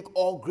able to make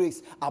all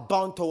grace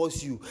abound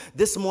towards you.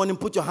 This morning,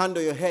 put your hand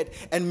on your head,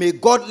 and may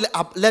God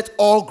let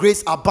all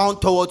grace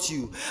abound towards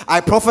you.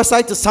 I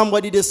prophesy to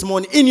somebody this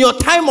morning, in your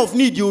time of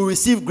need, you will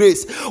receive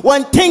grace.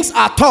 When things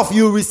are tough,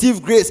 you will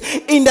receive grace.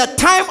 In the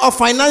time of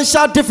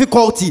financial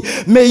difficulty,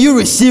 may you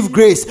receive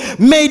grace.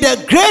 May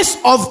the grace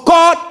of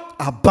God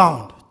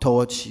abound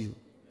towards you.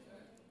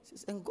 He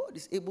says, and God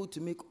is able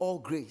to make all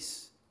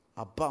grace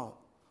abound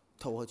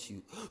towards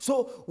you.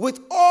 So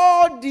with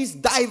all these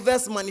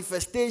diverse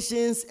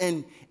manifestations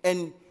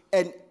and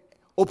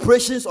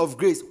operations of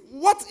grace,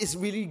 what is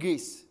really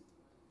grace?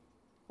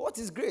 What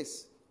is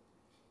grace?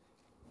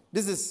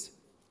 This is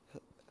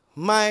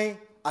my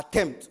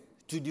attempt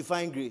to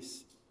define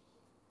grace.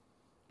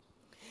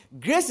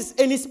 Grace is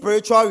any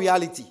spiritual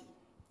reality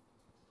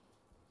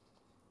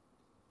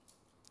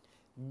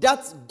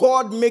that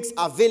God makes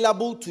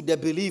available to the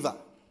believer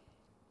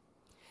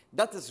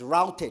that is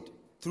routed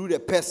through the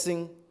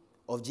person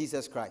of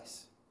Jesus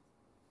Christ.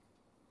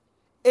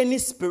 Any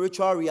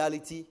spiritual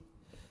reality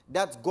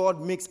that God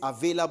makes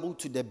available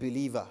to the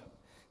believer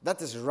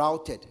that is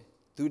routed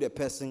through the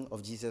person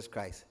of Jesus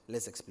Christ.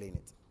 Let's explain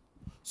it.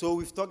 So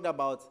we've talked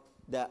about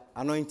the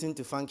anointing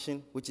to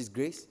function, which is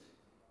grace,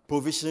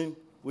 provision,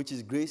 which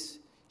is grace,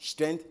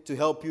 strength to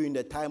help you in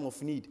the time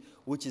of need,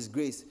 which is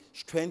grace,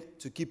 strength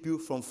to keep you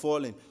from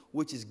falling,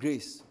 which is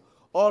grace.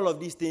 All of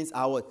these things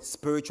are what?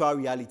 Spiritual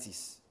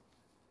realities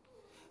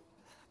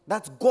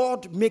that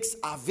God makes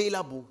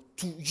available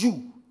to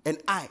you and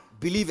I,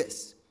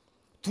 believers,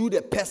 through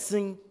the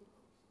person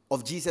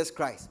of Jesus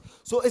Christ.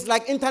 So it's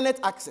like internet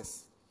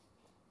access,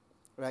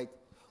 right?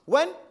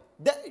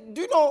 Do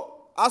you know,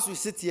 as we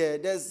sit here,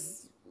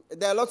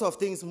 there are a lot of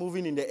things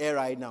moving in the air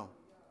right now,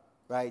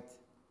 right?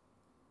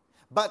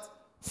 But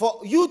for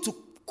you to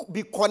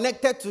be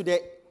connected to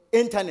the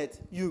internet,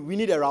 we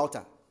need a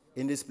router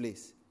in this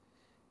place.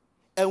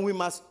 And we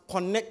must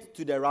connect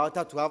to the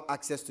router to have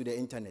access to the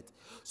internet.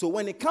 So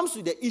when it comes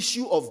to the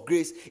issue of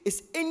grace,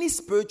 it's any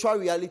spiritual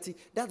reality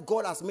that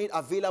God has made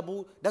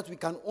available that we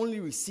can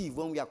only receive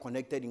when we are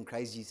connected in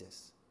Christ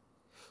Jesus.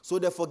 So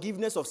the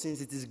forgiveness of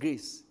sins, it is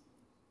grace.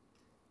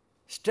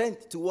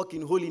 Strength to walk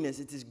in holiness,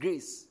 it is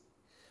grace.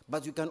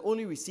 But you can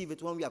only receive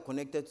it when we are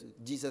connected to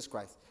Jesus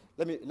Christ.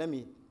 Let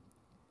me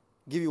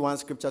give you one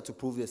scripture to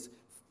prove this.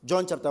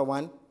 John chapter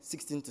 1,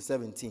 16 to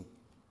 17.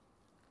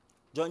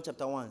 John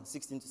chapter 1,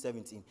 16 to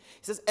 17.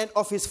 It says, and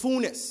of his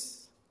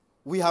fullness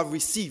we have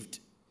received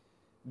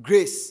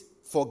grace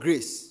for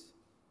grace.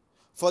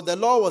 For the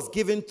law was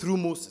given through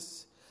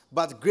Moses,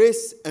 but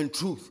grace and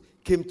truth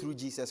came through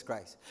Jesus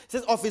Christ. It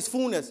says, of his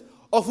fullness.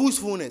 Of whose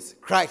fullness?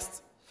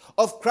 Christ.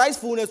 Of Christ's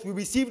fullness we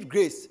received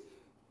grace.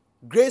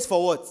 Grace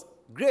for what?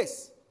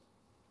 Grace.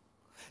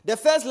 The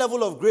first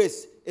level of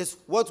grace is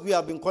what we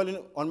have been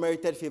calling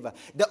unmerited favor.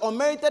 The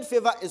unmerited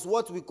favor is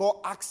what we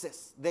call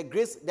access. The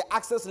grace, the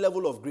access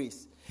level of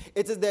grace.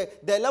 It is the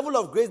level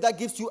of grace that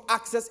gives you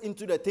access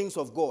into the things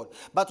of God.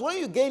 But when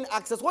you gain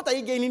access, what are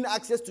you gaining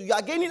access to? You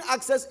are gaining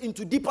access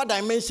into deeper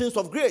dimensions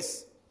of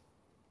grace.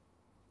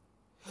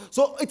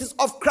 So it is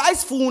of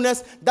Christ's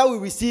fullness that we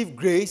receive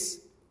grace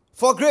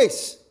for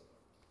grace.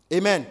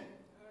 Amen.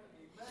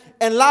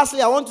 And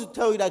lastly, I want to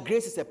tell you that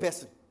grace is a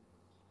person.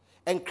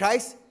 And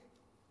Christ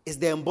is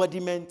the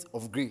embodiment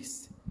of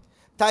grace.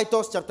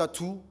 Titus chapter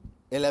 2,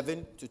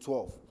 11 to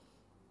 12.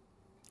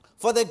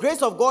 For the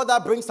grace of God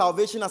that brings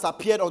salvation has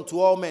appeared unto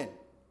all men,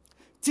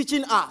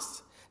 teaching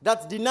us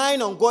that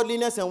denying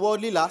ungodliness and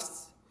worldly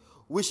lusts,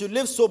 we should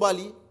live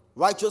soberly,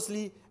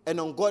 righteously, and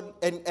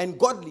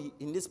godly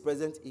in this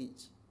present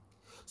age.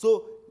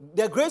 So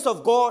the grace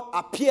of God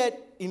appeared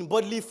in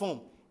bodily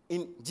form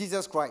in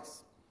Jesus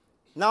Christ.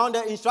 Now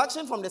the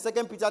instruction from the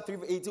 2 Peter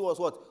 3:18 was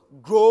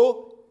what?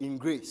 Grow in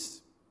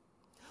grace.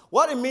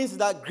 What it means is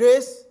that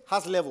grace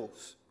has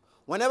levels.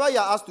 Whenever you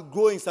are asked to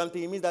grow in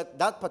something, it means that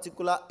that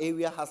particular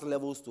area has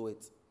levels to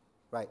it.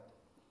 Right?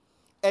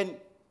 And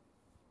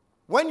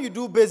when you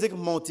do basic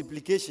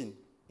multiplication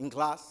in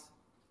class,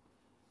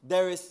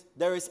 there is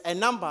a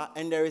number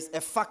and there is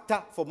a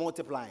factor for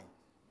multiplying.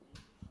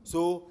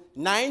 So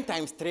 9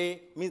 times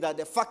 3 means that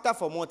the factor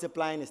for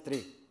multiplying is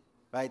 3.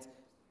 Right?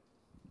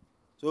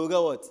 So we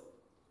got what?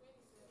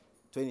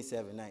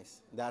 27.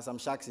 Nice. There are some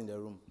sharks in the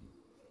room.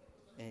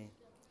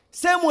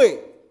 Same way,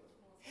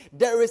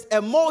 there is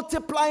a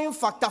multiplying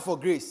factor for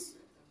grace.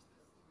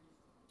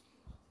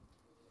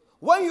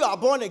 When you are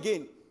born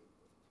again,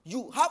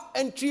 you have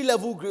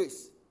entry-level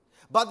grace.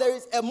 But there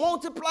is a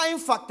multiplying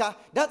factor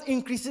that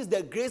increases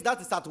the grace that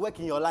is at work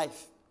in your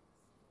life.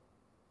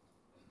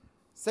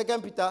 2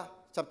 Peter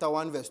chapter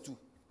 1 verse 2.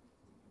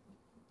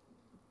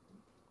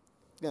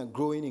 Yeah,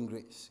 growing in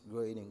grace,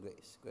 growing in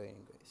grace, growing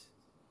in grace.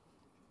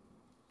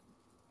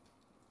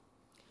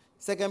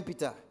 2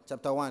 Peter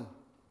chapter 1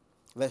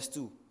 verse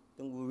 2.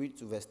 Then we'll read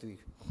to verse 3. It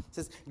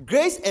says,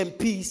 grace and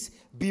peace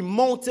be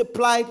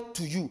multiplied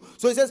to you.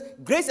 So it says,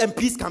 grace and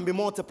peace can be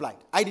multiplied.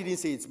 I didn't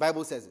say it. The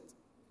Bible says it.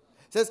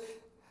 It says,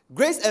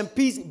 grace and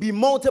peace be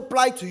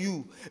multiplied to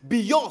you. Be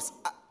yours.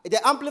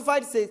 The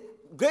Amplified says,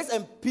 grace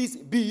and peace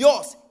be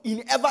yours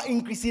in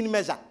ever-increasing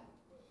measure.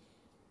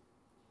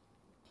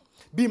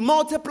 Be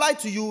multiplied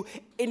to you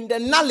in the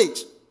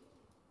knowledge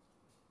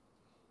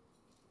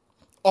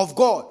of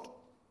God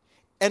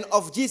and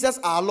of Jesus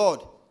our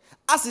Lord,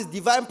 as his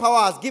divine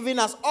power has given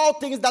us all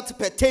things that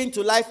pertain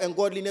to life and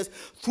godliness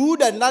through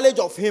the knowledge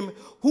of him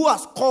who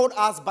has called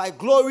us by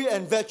glory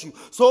and virtue.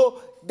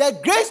 So the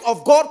grace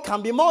of God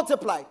can be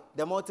multiplied.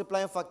 The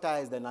multiplying factor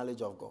is the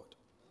knowledge of God.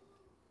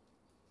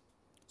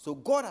 So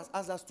God has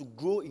asked us to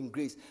grow in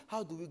grace.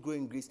 How do we grow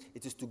in grace?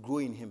 It is to grow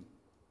in him.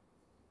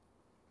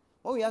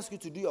 When we ask you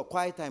to do your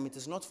quiet time, it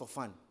is not for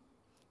fun.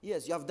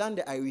 Yes, you have done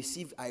the I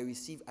receive,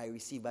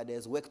 but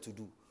there's work to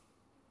do.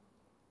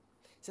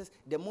 It says,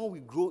 the more we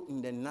grow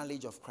in the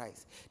knowledge of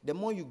Christ, the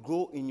more you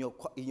grow in your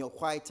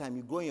quiet time,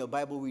 you grow in your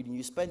Bible reading,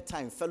 you spend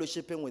time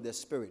fellowshipping with the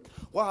Spirit.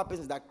 What happens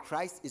is that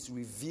Christ is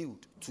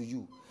revealed to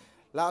you.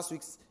 Last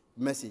week's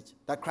message,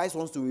 that Christ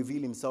wants to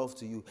reveal himself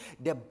to you.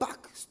 The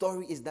back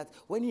story is that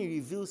when he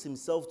reveals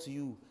himself to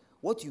you,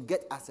 what you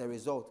get as a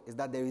result is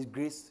that there is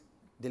grace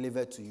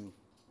delivered to you.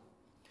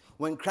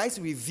 When Christ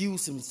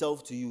reveals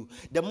himself to you,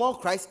 the more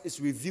Christ is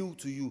revealed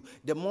to you,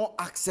 the more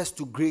access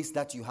to grace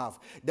that you have.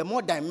 The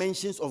more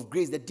dimensions of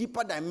grace, the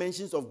deeper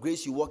dimensions of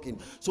grace you walk in.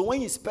 So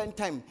when you spend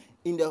time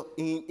in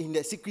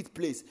the secret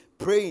place,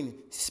 praying,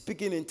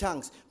 speaking in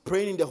tongues,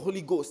 praying in the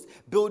Holy Ghost,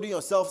 building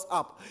yourselves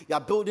up. You are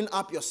building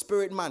up your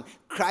spirit man.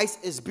 Christ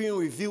is being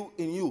revealed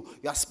in you.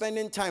 You are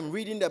spending time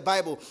reading the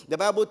Bible. The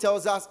Bible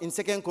tells us in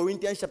 2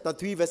 Corinthians chapter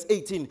 3 verse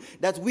 18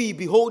 that we,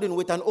 beholding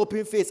with an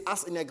open face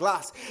as in a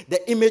glass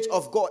the image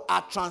of God,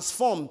 are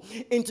transformed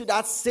into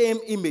that same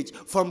image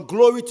from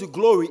glory to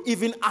glory,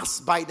 even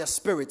as by the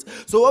Spirit.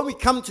 So when we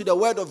come to the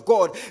Word of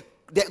God,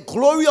 the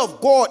glory of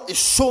God is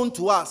shown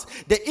to us.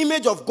 The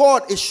image of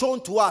God is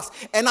shown to us.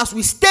 And as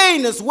we stay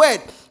in his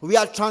word, we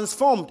are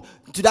transformed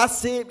to that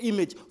same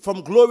image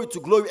from glory to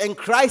glory. And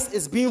Christ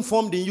is being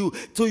formed in you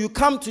till you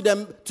come to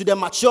the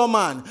mature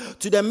man,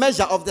 to the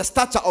measure of the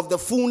stature of the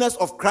fullness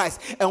of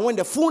Christ. And when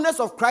the fullness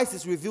of Christ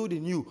is revealed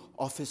in you,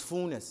 of his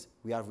fullness,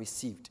 we have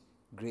received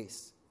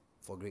grace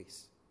for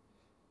grace.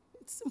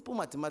 It's a simple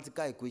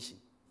mathematical equation.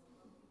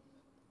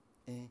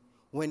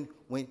 When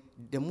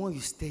the more you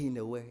stay in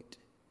the word,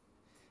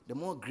 the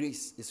more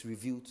grace is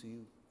revealed to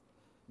you.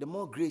 The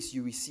more grace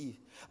you receive.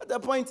 At the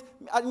point,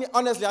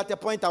 honestly, at the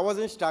point, I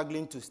wasn't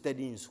struggling to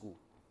study in school.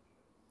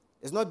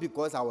 It's not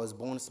because I was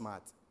born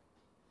smart.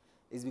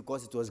 It's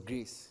because it was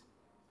grace.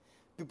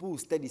 People who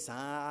study,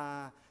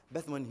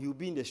 Bethman, he'll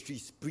be in the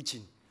streets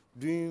preaching,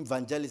 doing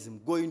evangelism,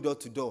 going door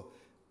to door.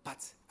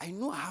 But I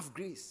know I have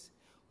grace.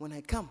 When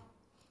I come,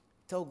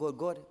 tell God,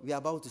 God, we are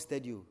about to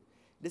study you.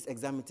 This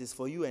exam, it is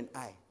for you and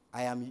I.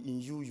 I am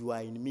in you, you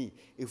are in me.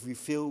 If we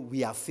fail,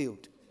 we are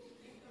failed.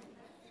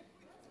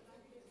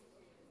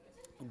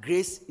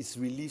 Grace is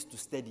released to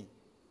study.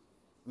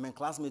 My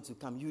classmates will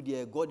come, you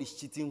there, God is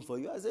cheating for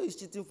you. I say, he's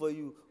cheating for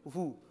you.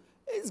 Who?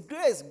 It's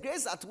grace.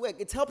 Grace at work.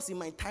 It helps in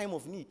my time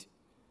of need.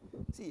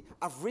 See,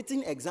 I've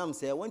written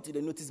exams. I went to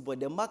the notice board.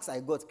 The marks I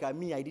got, I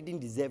didn't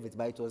deserve it,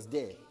 but it was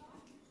there.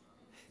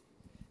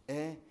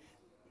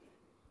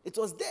 It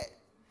was there.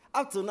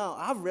 Up to now,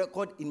 I have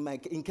record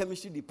in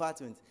chemistry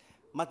department.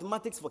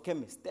 Mathematics for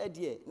chemists, third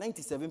year,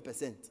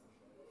 97%.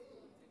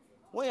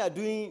 When you are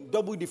doing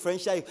double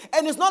differential,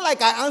 and it's not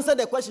like I answered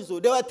the question. So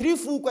there were 3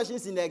 full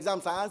questions in the exam,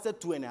 so I answered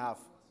 2.5.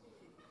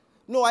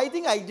 No, I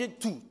think I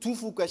did 2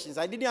 full questions.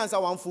 I didn't answer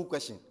 1 full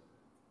question.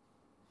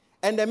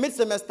 And the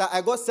mid-semester,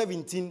 I got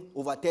 17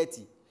 over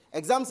 30.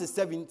 Exams is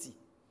 70.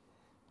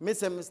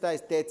 Mid-semester is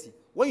 30.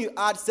 When you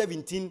add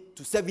 17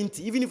 to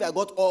 70, even if I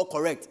got all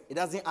correct, it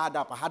doesn't add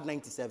up. I had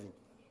 97.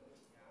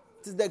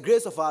 It is the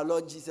grace of our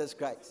Lord Jesus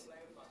Christ.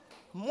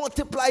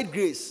 Multiplied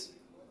grace.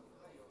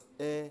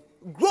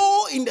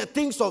 Grow in the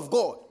things of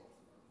God.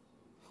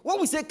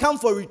 When we say come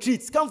for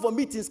retreats, come for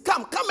meetings,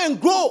 come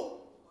and grow.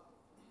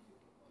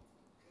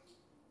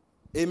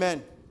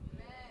 Amen.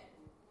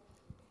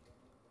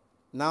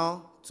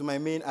 Now to my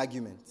main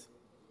argument.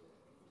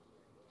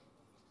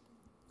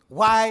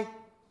 Why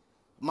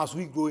must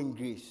we grow in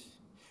grace?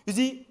 You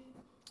see,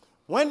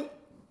 when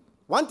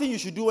One thing you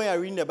should do when you're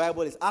reading the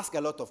Bible is ask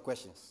a lot of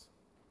questions.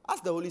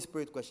 Ask the Holy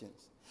Spirit questions.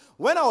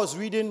 When I was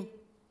reading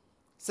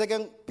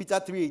 2 Peter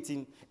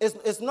 3:18,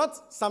 it's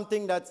not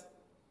something that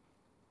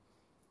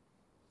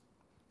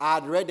I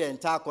had read the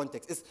entire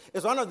context.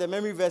 It's one of the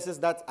memory verses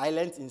that I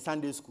learned in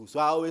Sunday school, so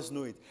I always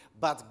know it.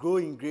 But grow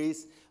in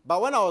grace.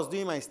 But when I was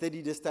doing my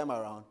study this time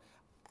around,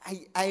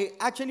 I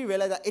actually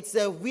realized that it's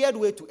a weird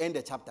way to end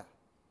the chapter.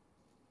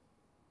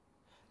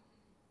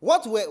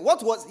 What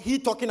was he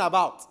talking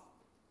about?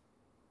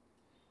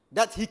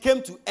 That he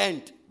came to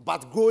end,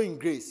 but grow in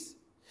grace.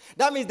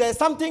 That means there's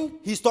something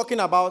he's talking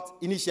about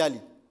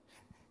initially.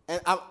 And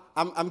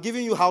I'm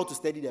giving you how to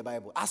study the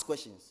Bible. Ask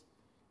questions.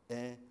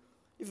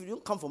 If you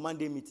don't come for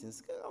Monday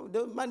meetings,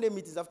 the Monday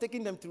meetings, I've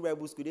taken them through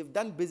Bible school. They've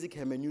done basic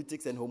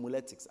hermeneutics and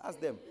homiletics. Ask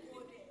them.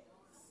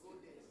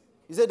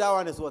 You say that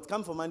one is what?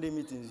 Come for Monday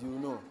meetings, you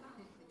know.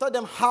 Taught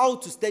them how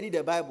to study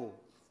the Bible.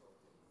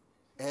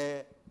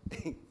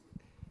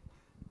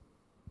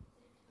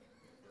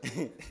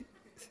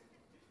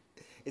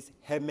 It's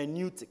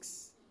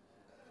hermeneutics,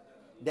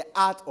 the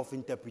art of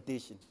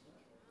interpretation.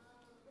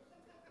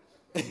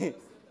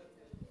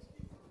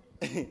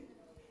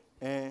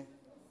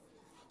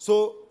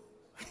 So,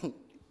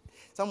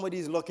 somebody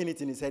is locking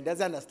it in his head,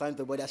 doesn't understand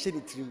it, but they're sharing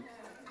it to him.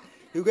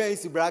 You're going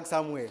to brag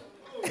somewhere.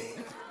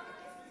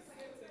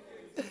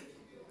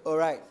 All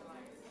right.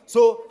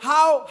 So,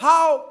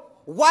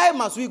 why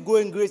must we grow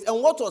in grace?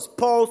 And what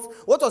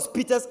was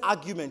Peter's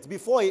argument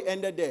before he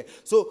ended there?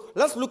 So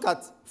let's look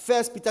at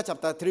 1 Peter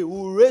chapter 3.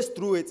 We'll race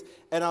through it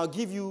and I'll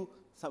give you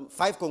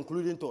 5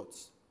 concluding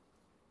thoughts.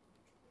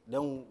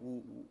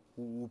 Then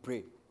we'll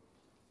pray.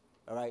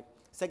 All right.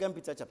 2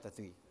 Peter chapter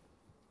 3.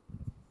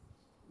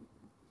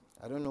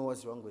 I don't know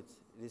what's wrong with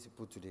these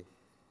people today.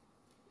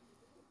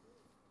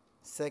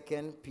 2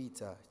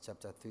 Peter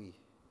chapter 3.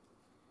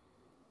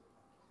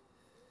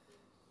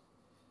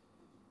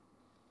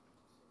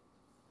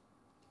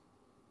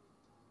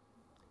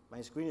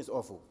 My screen is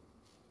awful.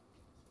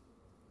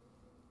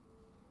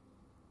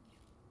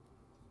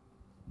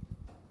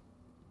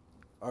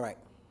 All right.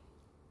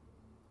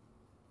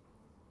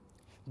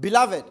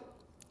 Beloved,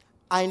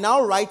 I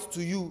now write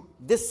to you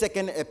this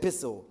second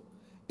epistle,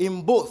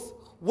 in both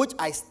which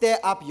I stir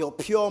up your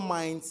pure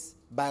minds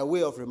by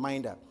way of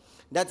reminder,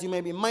 that you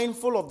may be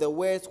mindful of the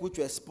words which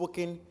were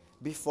spoken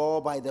before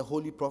by the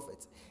holy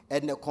prophets,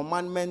 and the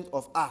commandment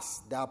of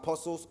us, the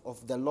apostles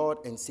of the Lord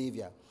and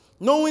Savior.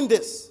 Knowing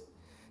this,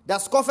 that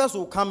scoffers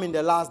will come in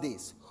the last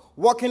days,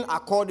 walking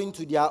according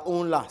to their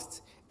own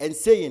lusts, and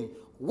saying,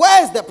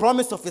 where is the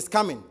promise of his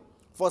coming?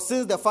 For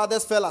since the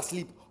fathers fell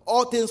asleep,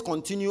 all things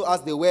continue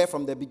as they were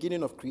from the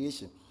beginning of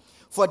creation.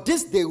 For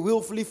this they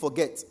willfully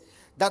forget,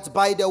 that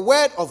by the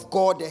word of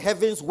God the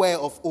heavens were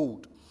of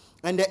old,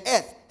 and the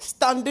earth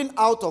standing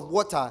out of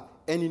water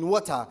and in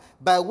water,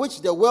 by which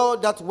the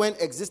world that when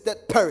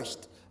existed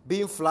perished,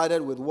 being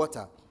flooded with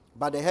water.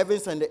 But the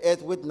heavens and the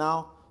earth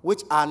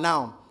which are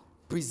now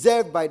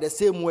preserved by the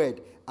same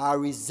word, are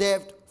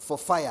reserved for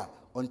fire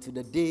until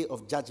the day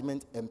of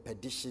judgment and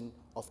perdition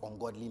of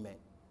ungodly men.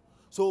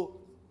 So,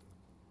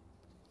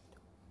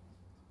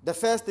 the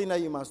first thing that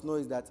you must know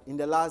is that in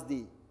the last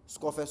day,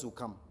 scoffers will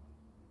come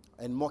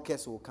and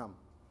mockers will come.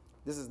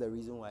 This is the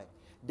reason why.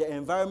 The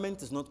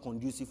environment is not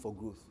conducive for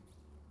growth.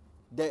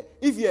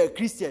 If you're a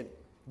Christian,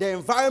 the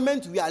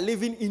environment we are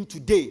living in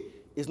today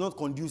is not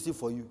conducive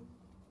for you.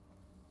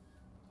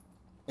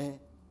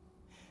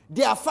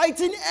 They are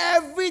fighting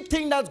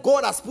everything that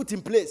God has put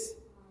in place.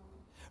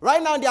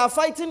 Right now, they are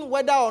fighting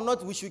whether or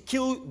not we should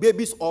kill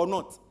babies or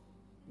not.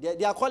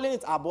 They are calling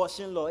it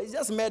abortion law. It's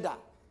just murder.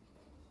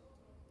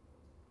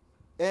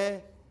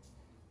 They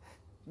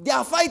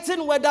are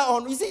fighting whether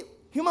or not. You see,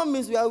 human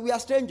beings, we are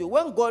strangers.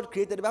 When God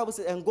created, the Bible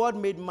says, and God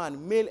made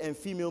man, male and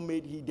female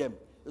made he them.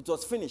 It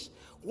was finished.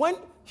 When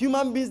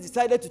human beings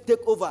decided to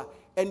take over,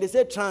 and they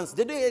say trans,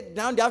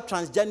 now they have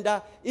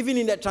transgender. Even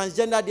in the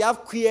transgender, they have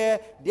queer.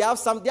 They have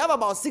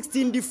about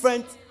 16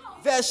 different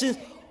versions.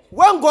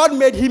 When God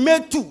made, he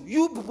made 2.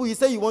 You people, you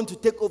say you want to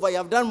take over, you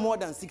have done more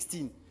than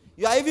 16.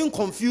 You are even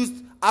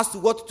confused as to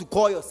what to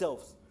call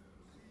yourselves.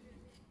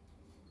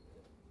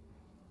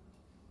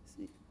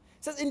 See? It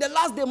says in the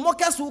last day,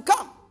 mockers will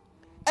come.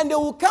 And they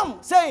will come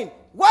saying,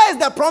 where is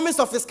the promise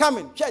of his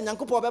coming?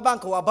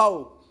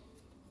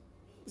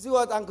 See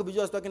what Uncle Bijo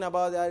was talking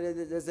about?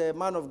 There's a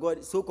man of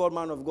God, so-called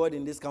man of God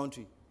in this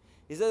country.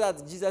 He said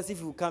that Jesus, if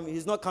you come,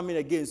 he's not coming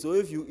again. So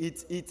if you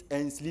eat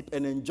and sleep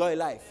and enjoy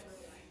life,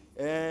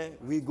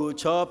 we go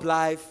chop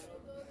life.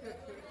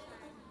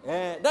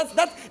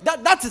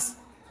 That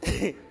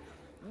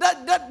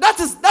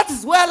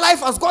is where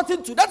life has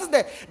gotten to. That is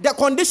the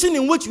condition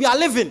in which we are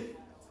living.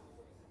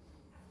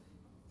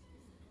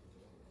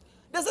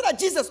 They said that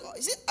Jesus,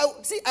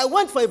 I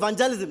went for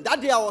evangelism.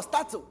 That day I was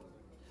startled.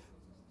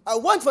 I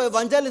went for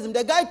evangelism.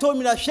 The guy told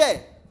me that,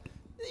 share.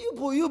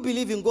 You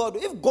believe in God.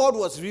 If God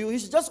was real, he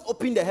should just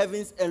open the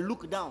heavens and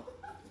look down.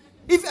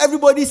 If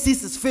everybody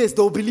sees his face,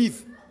 they'll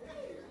believe.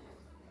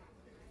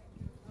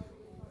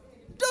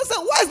 Just say,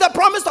 where's the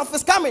promise of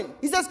his coming?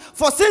 He says,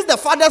 for since the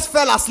fathers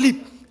fell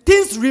asleep,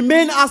 things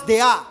remain as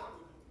they are.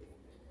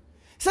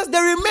 He says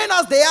they remain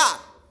as they are.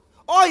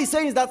 All he's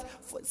saying is that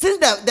since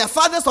the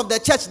fathers of the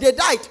church, they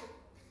died.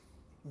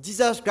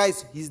 Jesus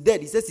Christ, he's dead.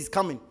 He says he's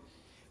coming.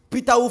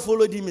 Peter, who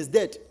followed him, is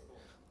dead.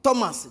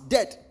 Thomas,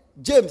 dead.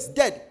 James,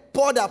 dead.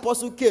 Paul the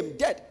apostle came,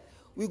 dead.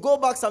 We go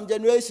back some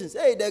generations.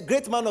 Hey, the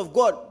great man of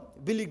God,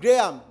 Billy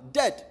Graham,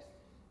 dead.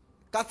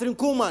 Catherine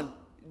Kuhlman,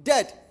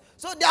 dead.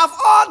 So they have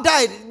all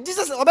died.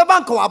 Jesus,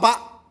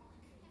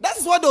 that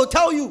is what they'll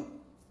tell you.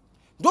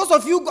 Those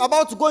of you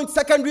about to go into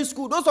secondary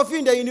school, those of you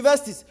in the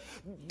universities,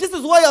 this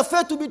is why you're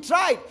fair to be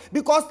tried.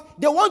 Because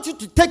they want you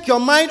to take your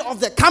mind off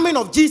the coming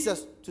of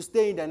Jesus to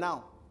stay in the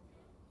now.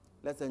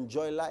 Let's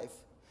enjoy life.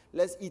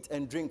 Let's eat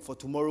and drink, for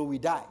tomorrow we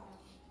die.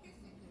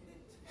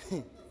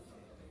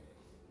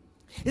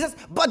 He says,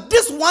 but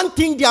this one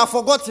thing they are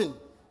forgotten.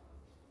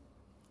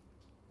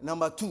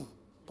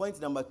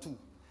 Point number 2,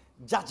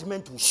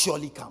 judgment will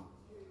surely come.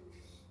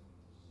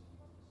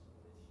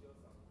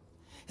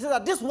 He says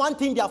that this one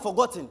thing they are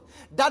forgotten,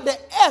 that the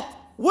earth,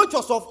 which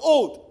was of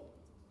old,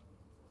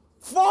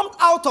 formed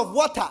out of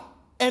water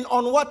and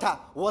on water,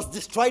 was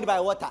destroyed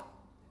by water.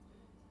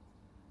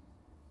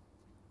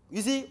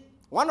 You see,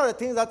 one of the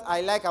things that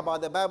I like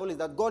about the Bible is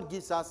that God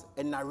gives us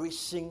a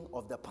narration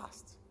of the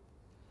past.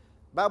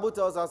 Bible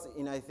tells us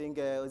in, I think,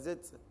 is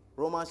it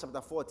Romans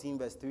chapter 14,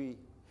 verse 3?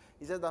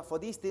 He says that for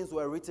these things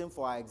were written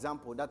for our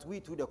example, that we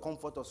through the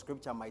comfort of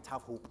Scripture might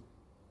have hope.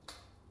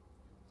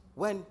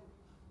 When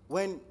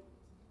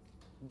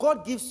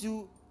God gives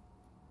you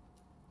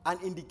an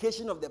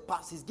indication of the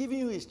past, he's giving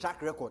you his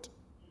track record.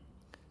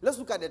 Let's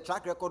look at the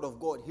track record of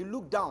God. He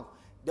looked down.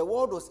 The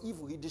world was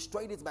evil. He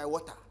destroyed it by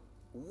water.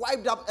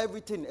 Wiped up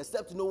everything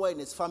except Noah and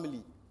his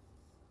family.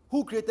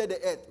 Who created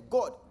the earth?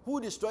 God.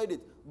 Who destroyed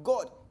it?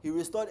 God. He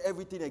restored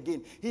everything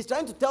again. He's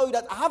trying to tell you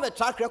that I have a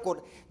track record.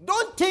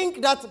 Don't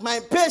think that my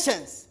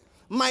patience,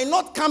 my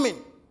not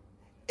coming,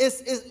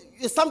 is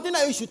something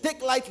that you should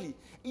take lightly.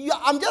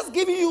 I'm just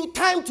giving you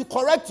time to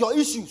correct your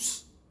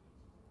issues.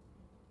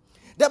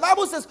 The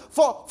Bible says,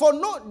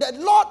 the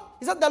Lord,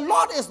 he said, the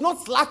Lord is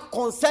not slack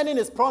concerning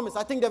his promise.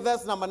 I think the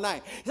verse number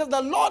 9. He says,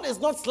 the Lord is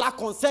not slack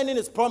concerning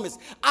his promise,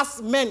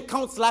 as men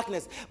count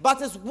slackness,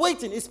 but is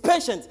waiting, is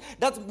patient,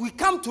 that we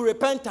come to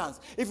repentance.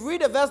 If you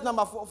read the verse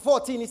number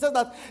 14, he says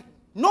that,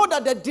 know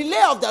that the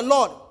delay of the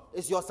Lord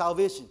is your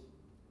salvation.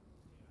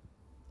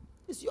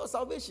 It's your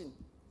salvation.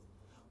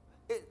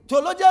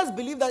 Theologians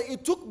believe that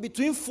it took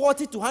between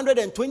 40 to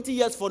 120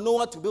 years for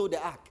Noah to build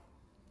the ark.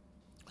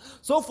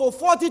 So for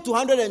 40 to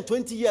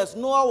 120 years,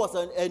 Noah was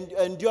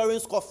enduring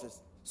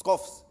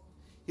scoffs.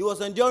 He was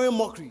enduring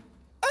mockery.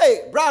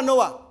 Hey, brother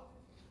Noah,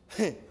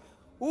 it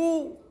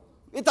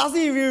doesn't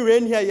even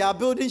rain here. You are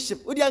building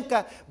ship.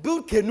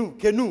 Build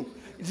canoe.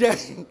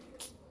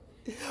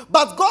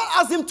 But God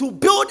asked him to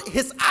build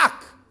his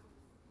ark.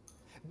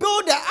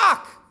 Build the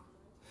ark.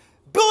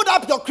 Build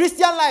up your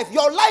Christian life.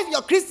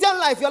 Your Christian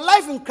life, your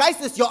life in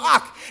Christ is your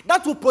ark.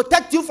 That will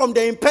protect you from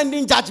the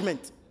impending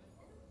judgment.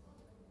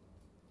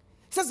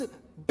 He says,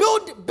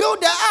 build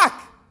the ark.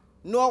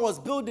 Noah was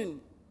building.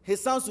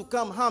 His sons will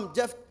come, Ham,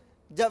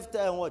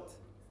 Jephthah, and what?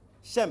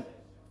 Shem.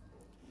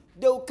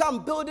 They will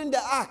come building the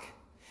ark.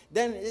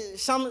 Then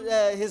his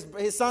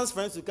son's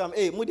friends will come.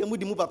 Hey,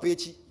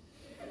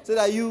 so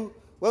that you,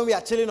 when we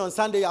are chilling on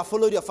Sunday, you have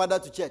followed your father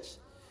to church.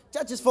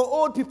 Church is for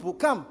old people.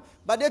 Come.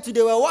 But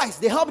they were wise.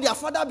 They helped their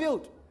father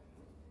build.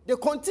 They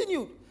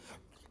continued.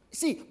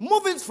 See,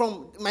 moving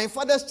from my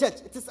father's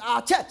church, it is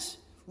our church.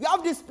 We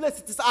have this place.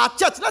 It is our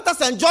church. Let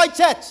us enjoy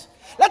church.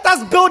 Let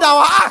us build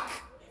our ark.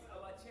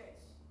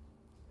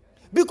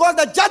 Because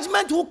the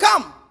judgment will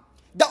come.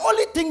 The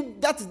only thing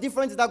that is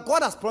different is that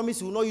God has promised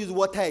he will not use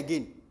water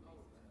again.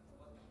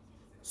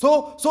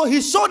 So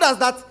he showed us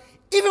that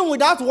even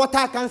without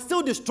water can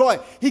still destroy.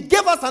 He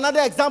gave us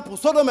another example,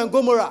 Sodom and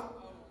Gomorrah.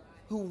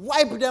 He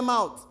wiped them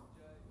out.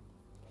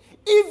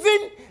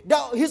 Even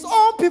his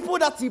own people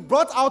that he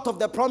brought out of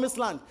the promised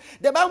land.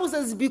 The Bible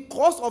says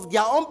because of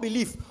their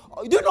unbelief.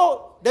 Do you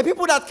know the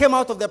people that came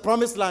out of the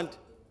promised land?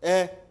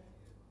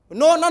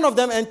 None of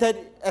them entered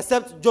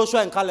except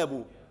Joshua and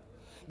Caleb.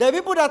 The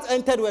people that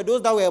entered were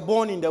those that were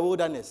born in the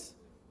wilderness.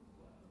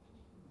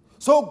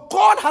 So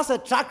God has a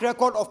track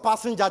record of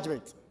passing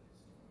judgment.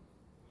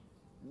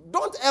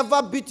 Don't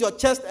ever beat your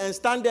chest and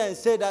stand there and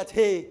say that,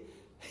 hey.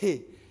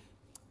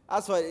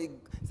 That's why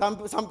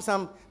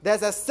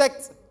there's a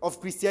sect of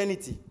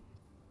Christianity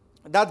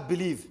that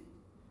believe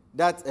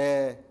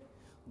that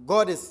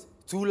God is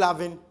too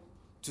loving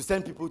to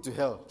send people to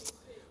hell.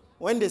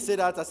 When they say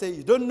that, I say,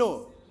 you don't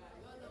know.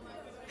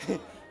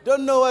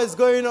 Don't know what is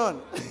going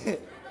on.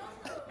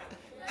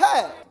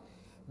 Hey!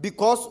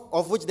 Because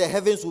of which the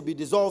heavens will be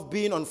dissolved,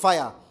 being on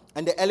fire,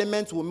 and the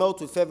elements will melt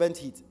with fervent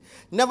heat.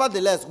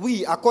 Nevertheless,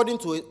 we, according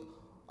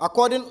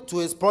to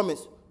his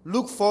promise,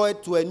 look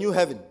forward to a new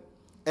heaven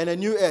and a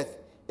new earth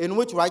in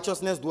which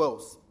righteousness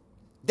dwells.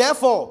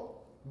 Therefore,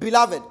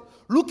 beloved,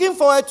 looking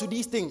forward to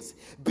these things,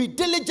 be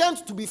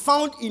diligent to be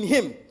found in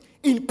him,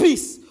 in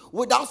peace,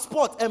 without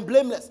spot and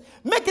blameless.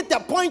 Make it a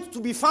point to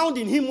be found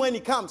in him when he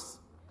comes.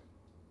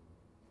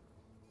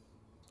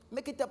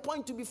 Make it a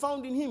point to be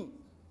found in him.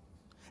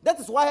 That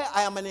is why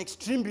I am an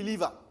extreme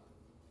believer.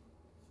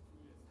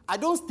 I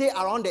don't stay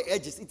around the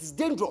edges. It is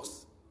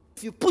dangerous.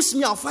 If you push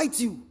me, I'll fight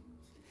you.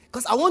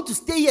 Because I want to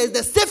stay here. It's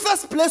the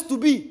safest place to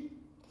be.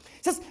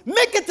 It says,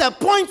 make it a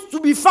point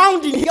to be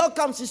found in him. Here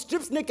comes, she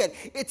strips naked.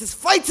 It is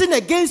fighting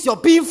against your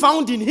being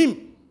found in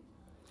him.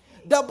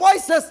 The boy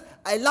says,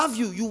 I love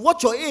you. You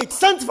watch your age.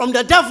 Sent from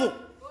the devil.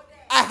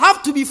 I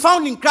have to be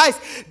found in Christ.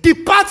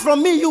 Depart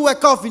from me, you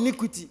worker of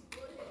iniquity.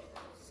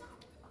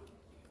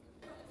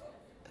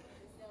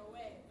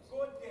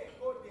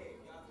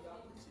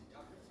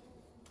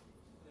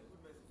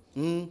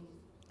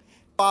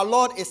 Our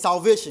Lord is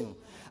salvation,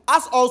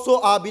 as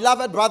also our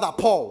beloved brother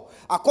Paul,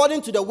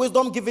 according to the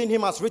wisdom given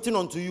him, has written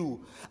unto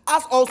you,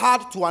 as also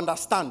hard to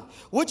understand,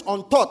 which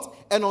untaught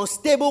and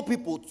unstable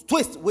people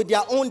twist with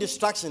their own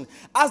distraction,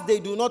 as they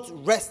do not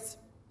rest.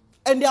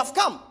 And they have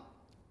come.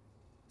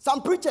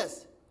 Some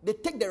preachers, they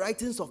take the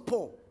writings of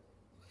Paul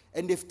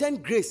and they've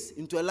turned grace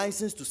into a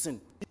license to sin.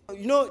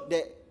 You know,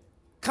 the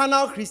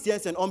carnal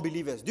Christians and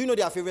unbelievers, do you know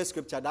their favorite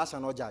scripture? Thou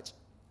shalt not judge.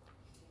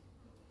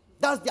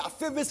 That's their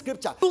favorite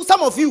scripture.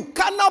 Some of you,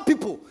 carnal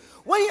people,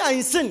 when you are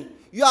in sin,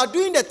 you are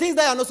doing the things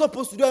that you are not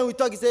supposed to do, and we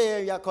talk, you say,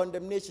 hey, you are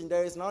condemnation.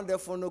 There is none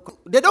therefore no.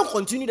 They don't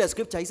continue the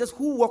scripture. He says,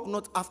 who walk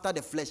not after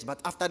the flesh,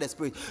 but after the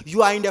spirit.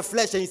 You are in the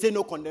flesh, and you say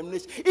no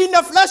condemnation. In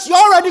the flesh, you're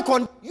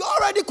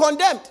already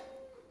condemned.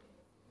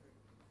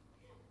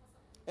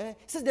 He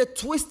says they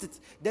twist it.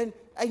 Then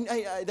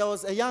there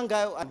was a young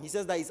guy, and he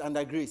says that he's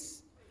under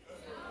grace.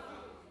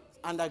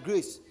 Under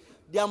grace.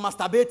 They are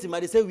masturbating,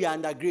 but they say we are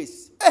under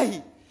grace.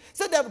 Hey!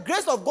 Say the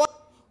grace of God,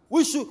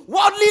 we should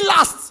worldly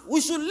last.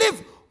 We should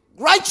live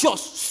righteous,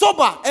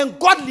 sober, and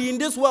godly in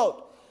this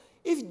world.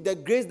 If the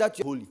grace that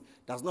you holy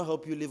does not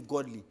help you live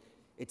godly,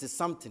 it is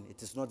something.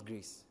 It is not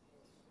grace.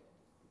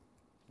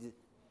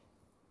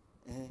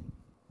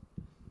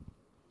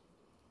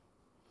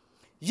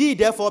 Ye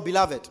therefore,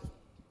 beloved.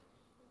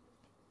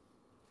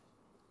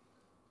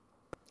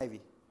 NIV.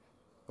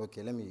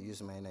 Okay, let me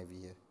use my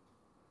NIV here.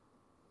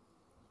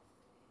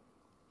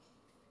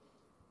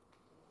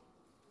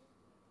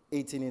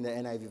 (18) in the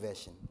NIV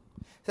version.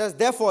 It says,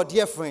 therefore,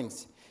 dear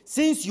friends,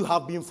 since you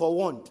have been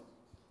forewarned,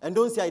 and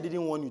don't say I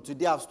didn't warn you,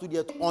 today I've stood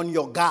yet on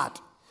your guard,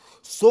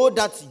 so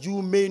that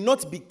you may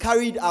not be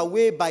carried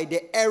away by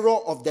the error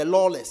of the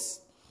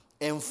lawless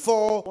and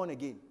fall born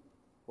again.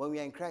 When we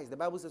are in Christ, the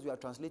Bible says we are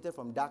translated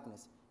from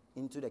darkness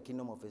into the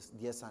kingdom of his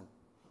dear Son.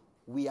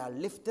 We are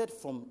lifted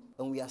from,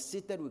 and we are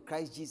seated with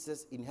Christ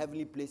Jesus in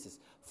heavenly places,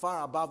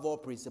 far above all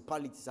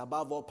principalities,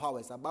 above all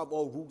powers, above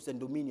all rules and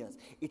dominions.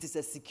 It is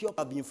a secure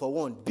being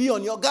forewarned. Be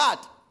on your guard,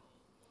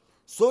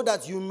 so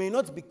that you may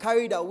not be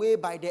carried away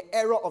by the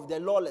error of the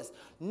lawless.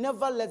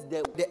 Never let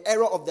the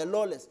error of the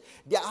lawless.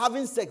 They are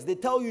having sex. They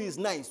tell you it's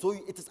nice, so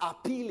it is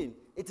appealing.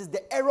 It is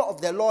the error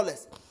of the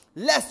lawless.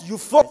 Lest you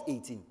fall.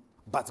 18,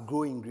 but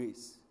grow in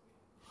grace.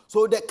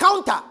 So the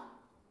counter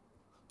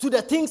to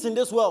the things in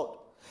this world,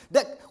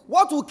 that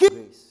what will keep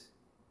grace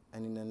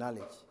and in the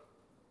knowledge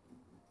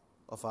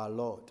of our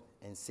Lord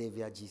and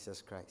Savior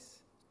Jesus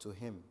Christ. To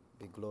him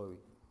be glory.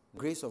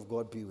 Grace of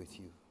God be with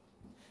you.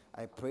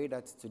 I pray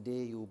that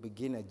today you will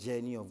begin a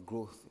journey of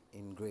growth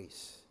in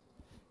grace.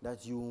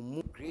 That you will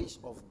move grace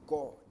of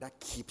God that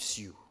keeps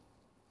you.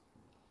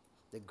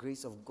 The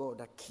grace of God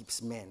that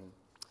keeps men.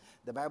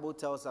 The Bible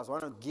tells us, why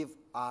not give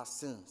our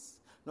sins?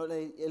 Not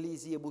only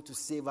is he able to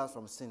save us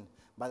from sin,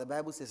 but the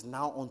Bible says,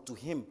 now unto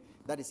him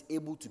that is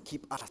able to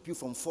keep you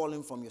from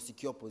falling from your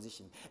secure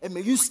position. And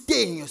may you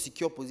stay in your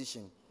secure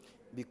position,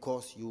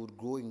 because you would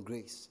grow in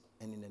grace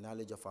and in the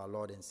knowledge of our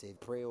Lord and Savior.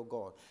 Pray, O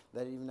God,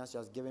 that even as you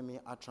have given me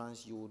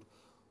utterance, you would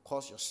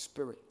cause your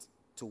spirit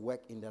to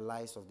work in the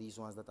lives of these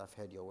ones that have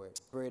heard your word.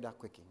 Spirit that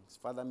quickens.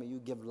 Father, may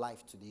you give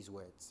life to these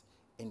words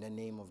in the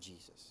name of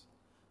Jesus.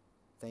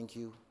 Thank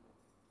you.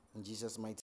 In Jesus' mighty name.